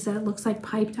that's what she said. It looks like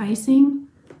piped icing.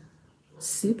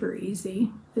 Super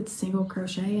easy. It's single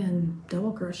crochet and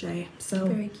double crochet. So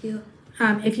very cute.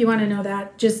 If you want to know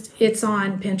that, it's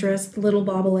on Pinterest, little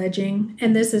bobble edging,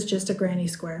 and this is just a granny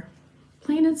square.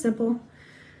 Plain and simple.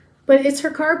 But it's her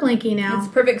car blankie now.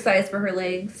 It's perfect size for her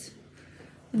legs.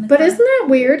 But isn't that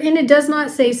weird? And it does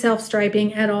not say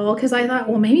self-striping at all, because I thought,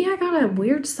 well, maybe I got a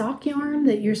weird sock yarn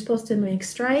that you're supposed to make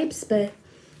stripes, but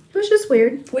it was just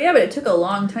weird. Well, yeah, but it took a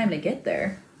long time to get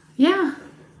there. Yeah.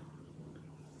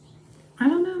 I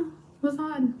don't know. It was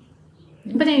odd.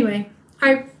 Yeah. But anyway,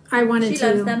 I wanted to. She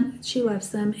loves them. She loves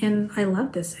them. And I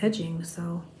love this edging,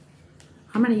 so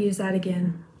I'm going to use that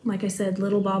again. Like I said,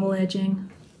 little bobble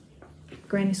edging,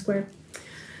 granny square.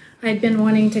 I'd been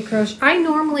wanting to crochet. I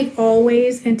normally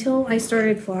always, until I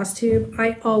started Flosstube,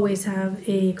 I always have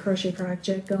a crochet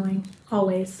project going.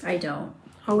 Always. I don't.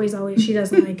 Always, always. She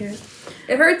doesn't like it.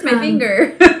 It hurts my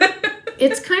finger.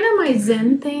 It's kind of my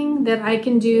zen thing that I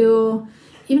can do,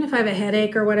 even if I have a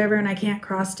headache or whatever and I can't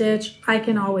cross stitch, I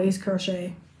can always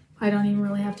crochet. I don't even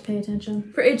really have to pay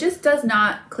attention. It just does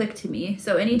not click to me.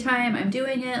 So anytime I'm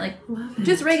doing it, like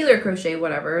just regular crochet,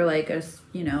 whatever, like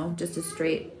just a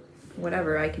straight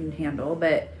whatever I can handle.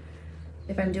 But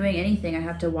if I'm doing anything, I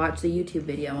have to watch the YouTube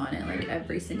video on it like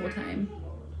every single time.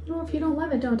 Well, if you don't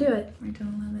love it, don't do it. I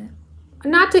don't love it.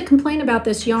 Not to complain about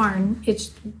this yarn.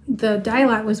 The dye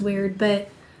lot was weird, but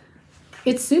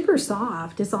it's super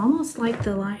soft. It's almost like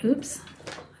it's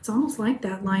almost like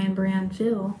that Lion brand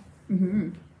feel. Mm-hmm.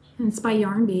 And it's by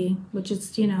Yarn Bee, which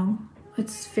is,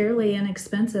 it's fairly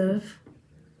inexpensive.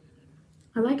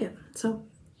 I like it. So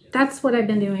that's what I've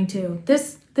been doing too.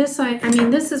 This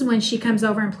is when she comes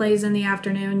over and plays in the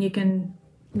afternoon. You can,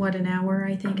 an hour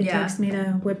I think it takes me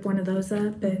to whip one of those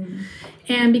up. But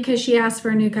and because she asked for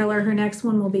a new color, her next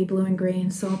one will be blue and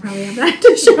green. So I'll probably have that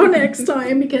to show next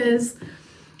time because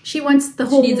she wants the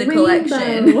whole rainbow.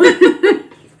 Collection.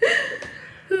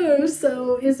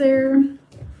 So is there...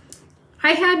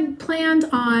 I had planned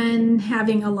on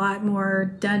having a lot more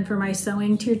done for my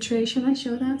sewing tray. Should I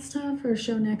show that stuff or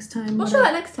show next time? We'll show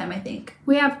that next time, I think.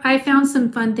 I found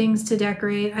some fun things to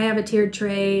decorate. I have a tiered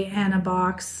tray and a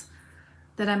box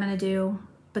that I'm going to do,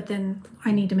 but then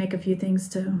I need to make a few things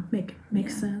to make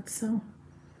sense. So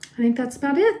I think that's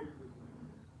about it.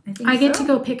 I get to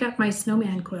go pick up my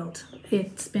snowman quilt.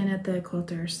 It's been at the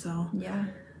quilter, so yeah.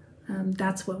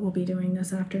 That's what we'll be doing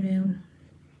this afternoon.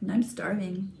 And I'm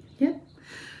starving. Yep.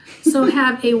 So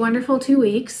have a wonderful 2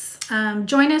 weeks.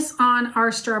 Join us on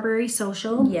our Strawberry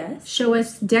Social. Yes. Show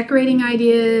us decorating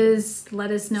ideas.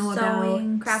 Let us know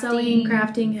Sewing, about crafting, sewing,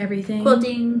 crafting, everything.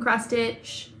 Quilting, cross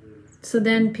stitch. So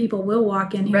then people will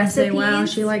walk in here and say, wow,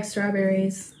 she likes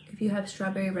strawberries. If you have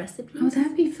strawberry recipes. Oh,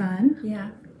 that'd be fun.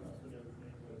 Yeah.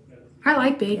 I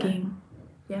like baking.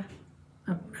 Yeah.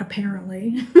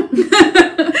 Apparently.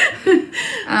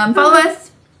 Follow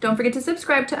us. Don't forget to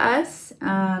subscribe to us.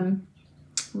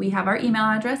 We have our email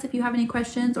address if you have any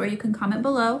questions, or you can comment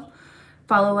below.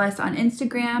 Follow us on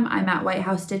Instagram. I'm at White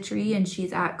House Stitchery, and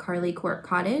she's at Carly Court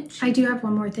Cottage. I do have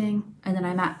one more thing. And then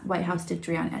I'm at White House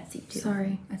Stitchery on Etsy too.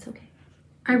 Sorry. That's okay.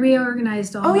 I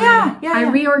reorganized all I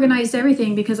reorganized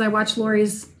everything because I watched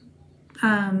Lori's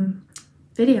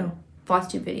video.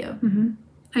 Flosstube video. Mm-hmm.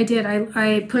 I did.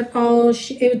 I put all,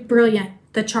 it was brilliant,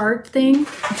 the chart thing.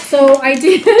 So I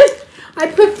did, I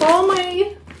put all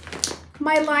my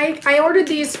I ordered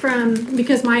these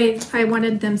because I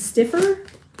wanted them stiffer.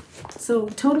 So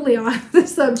totally off the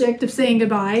subject of saying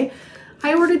goodbye.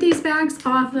 I ordered these bags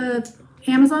off of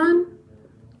Amazon.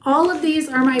 All of these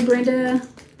are my Brenda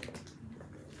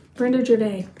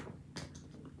Gervais.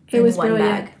 It was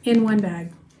brilliant. In one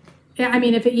bag. Yeah, I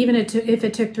mean, if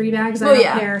it took 3 bags, I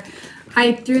don't care.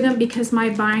 I threw them because my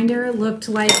binder looked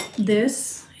like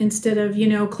this instead of,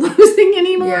 closing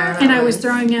anymore. Yeah, and I was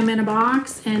throwing them in a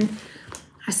box. And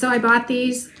so I bought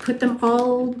these, put them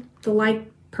all the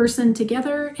like person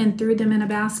together and threw them in a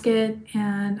basket.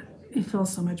 And it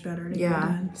feels so much better to get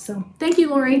done. So thank you,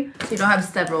 Lori. So you don't have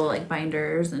several like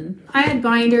binders and... I had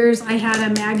binders. I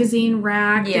had a magazine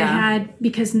rack that had,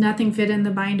 because nothing fit in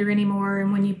the binder anymore.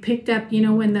 And when you picked up,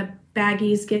 when the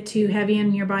baggies get too heavy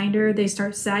in your binder, they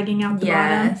start sagging out the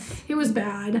bottom. It was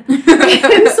bad.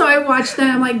 And so I watched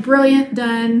them, like, brilliant,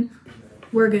 done,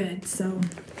 we're good. So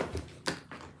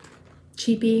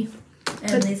cheapy.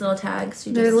 And these little tags.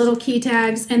 They're little key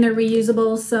tags, and they're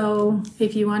reusable. So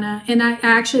if you want to, and I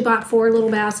actually bought 4 little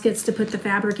baskets to put the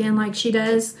fabric in like she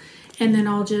does. And then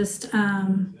I'll just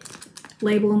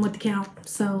label them with the count.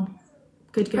 So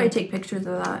good to go. Probably take pictures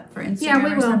of that for Instagram. Yeah,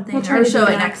 we will. Something. We'll try or to show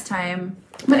do it that next time.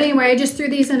 But anyway, I just threw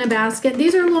these in a basket.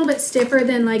 These are a little bit stiffer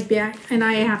than like back, and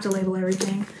I have to label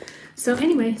everything. So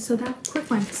anyway, so that quick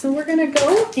one. So we're gonna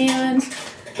go, and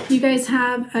you guys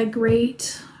have a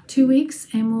great 2 weeks,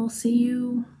 and we'll see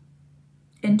you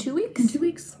in 2 weeks. In 2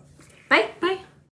 weeks. Bye. Bye.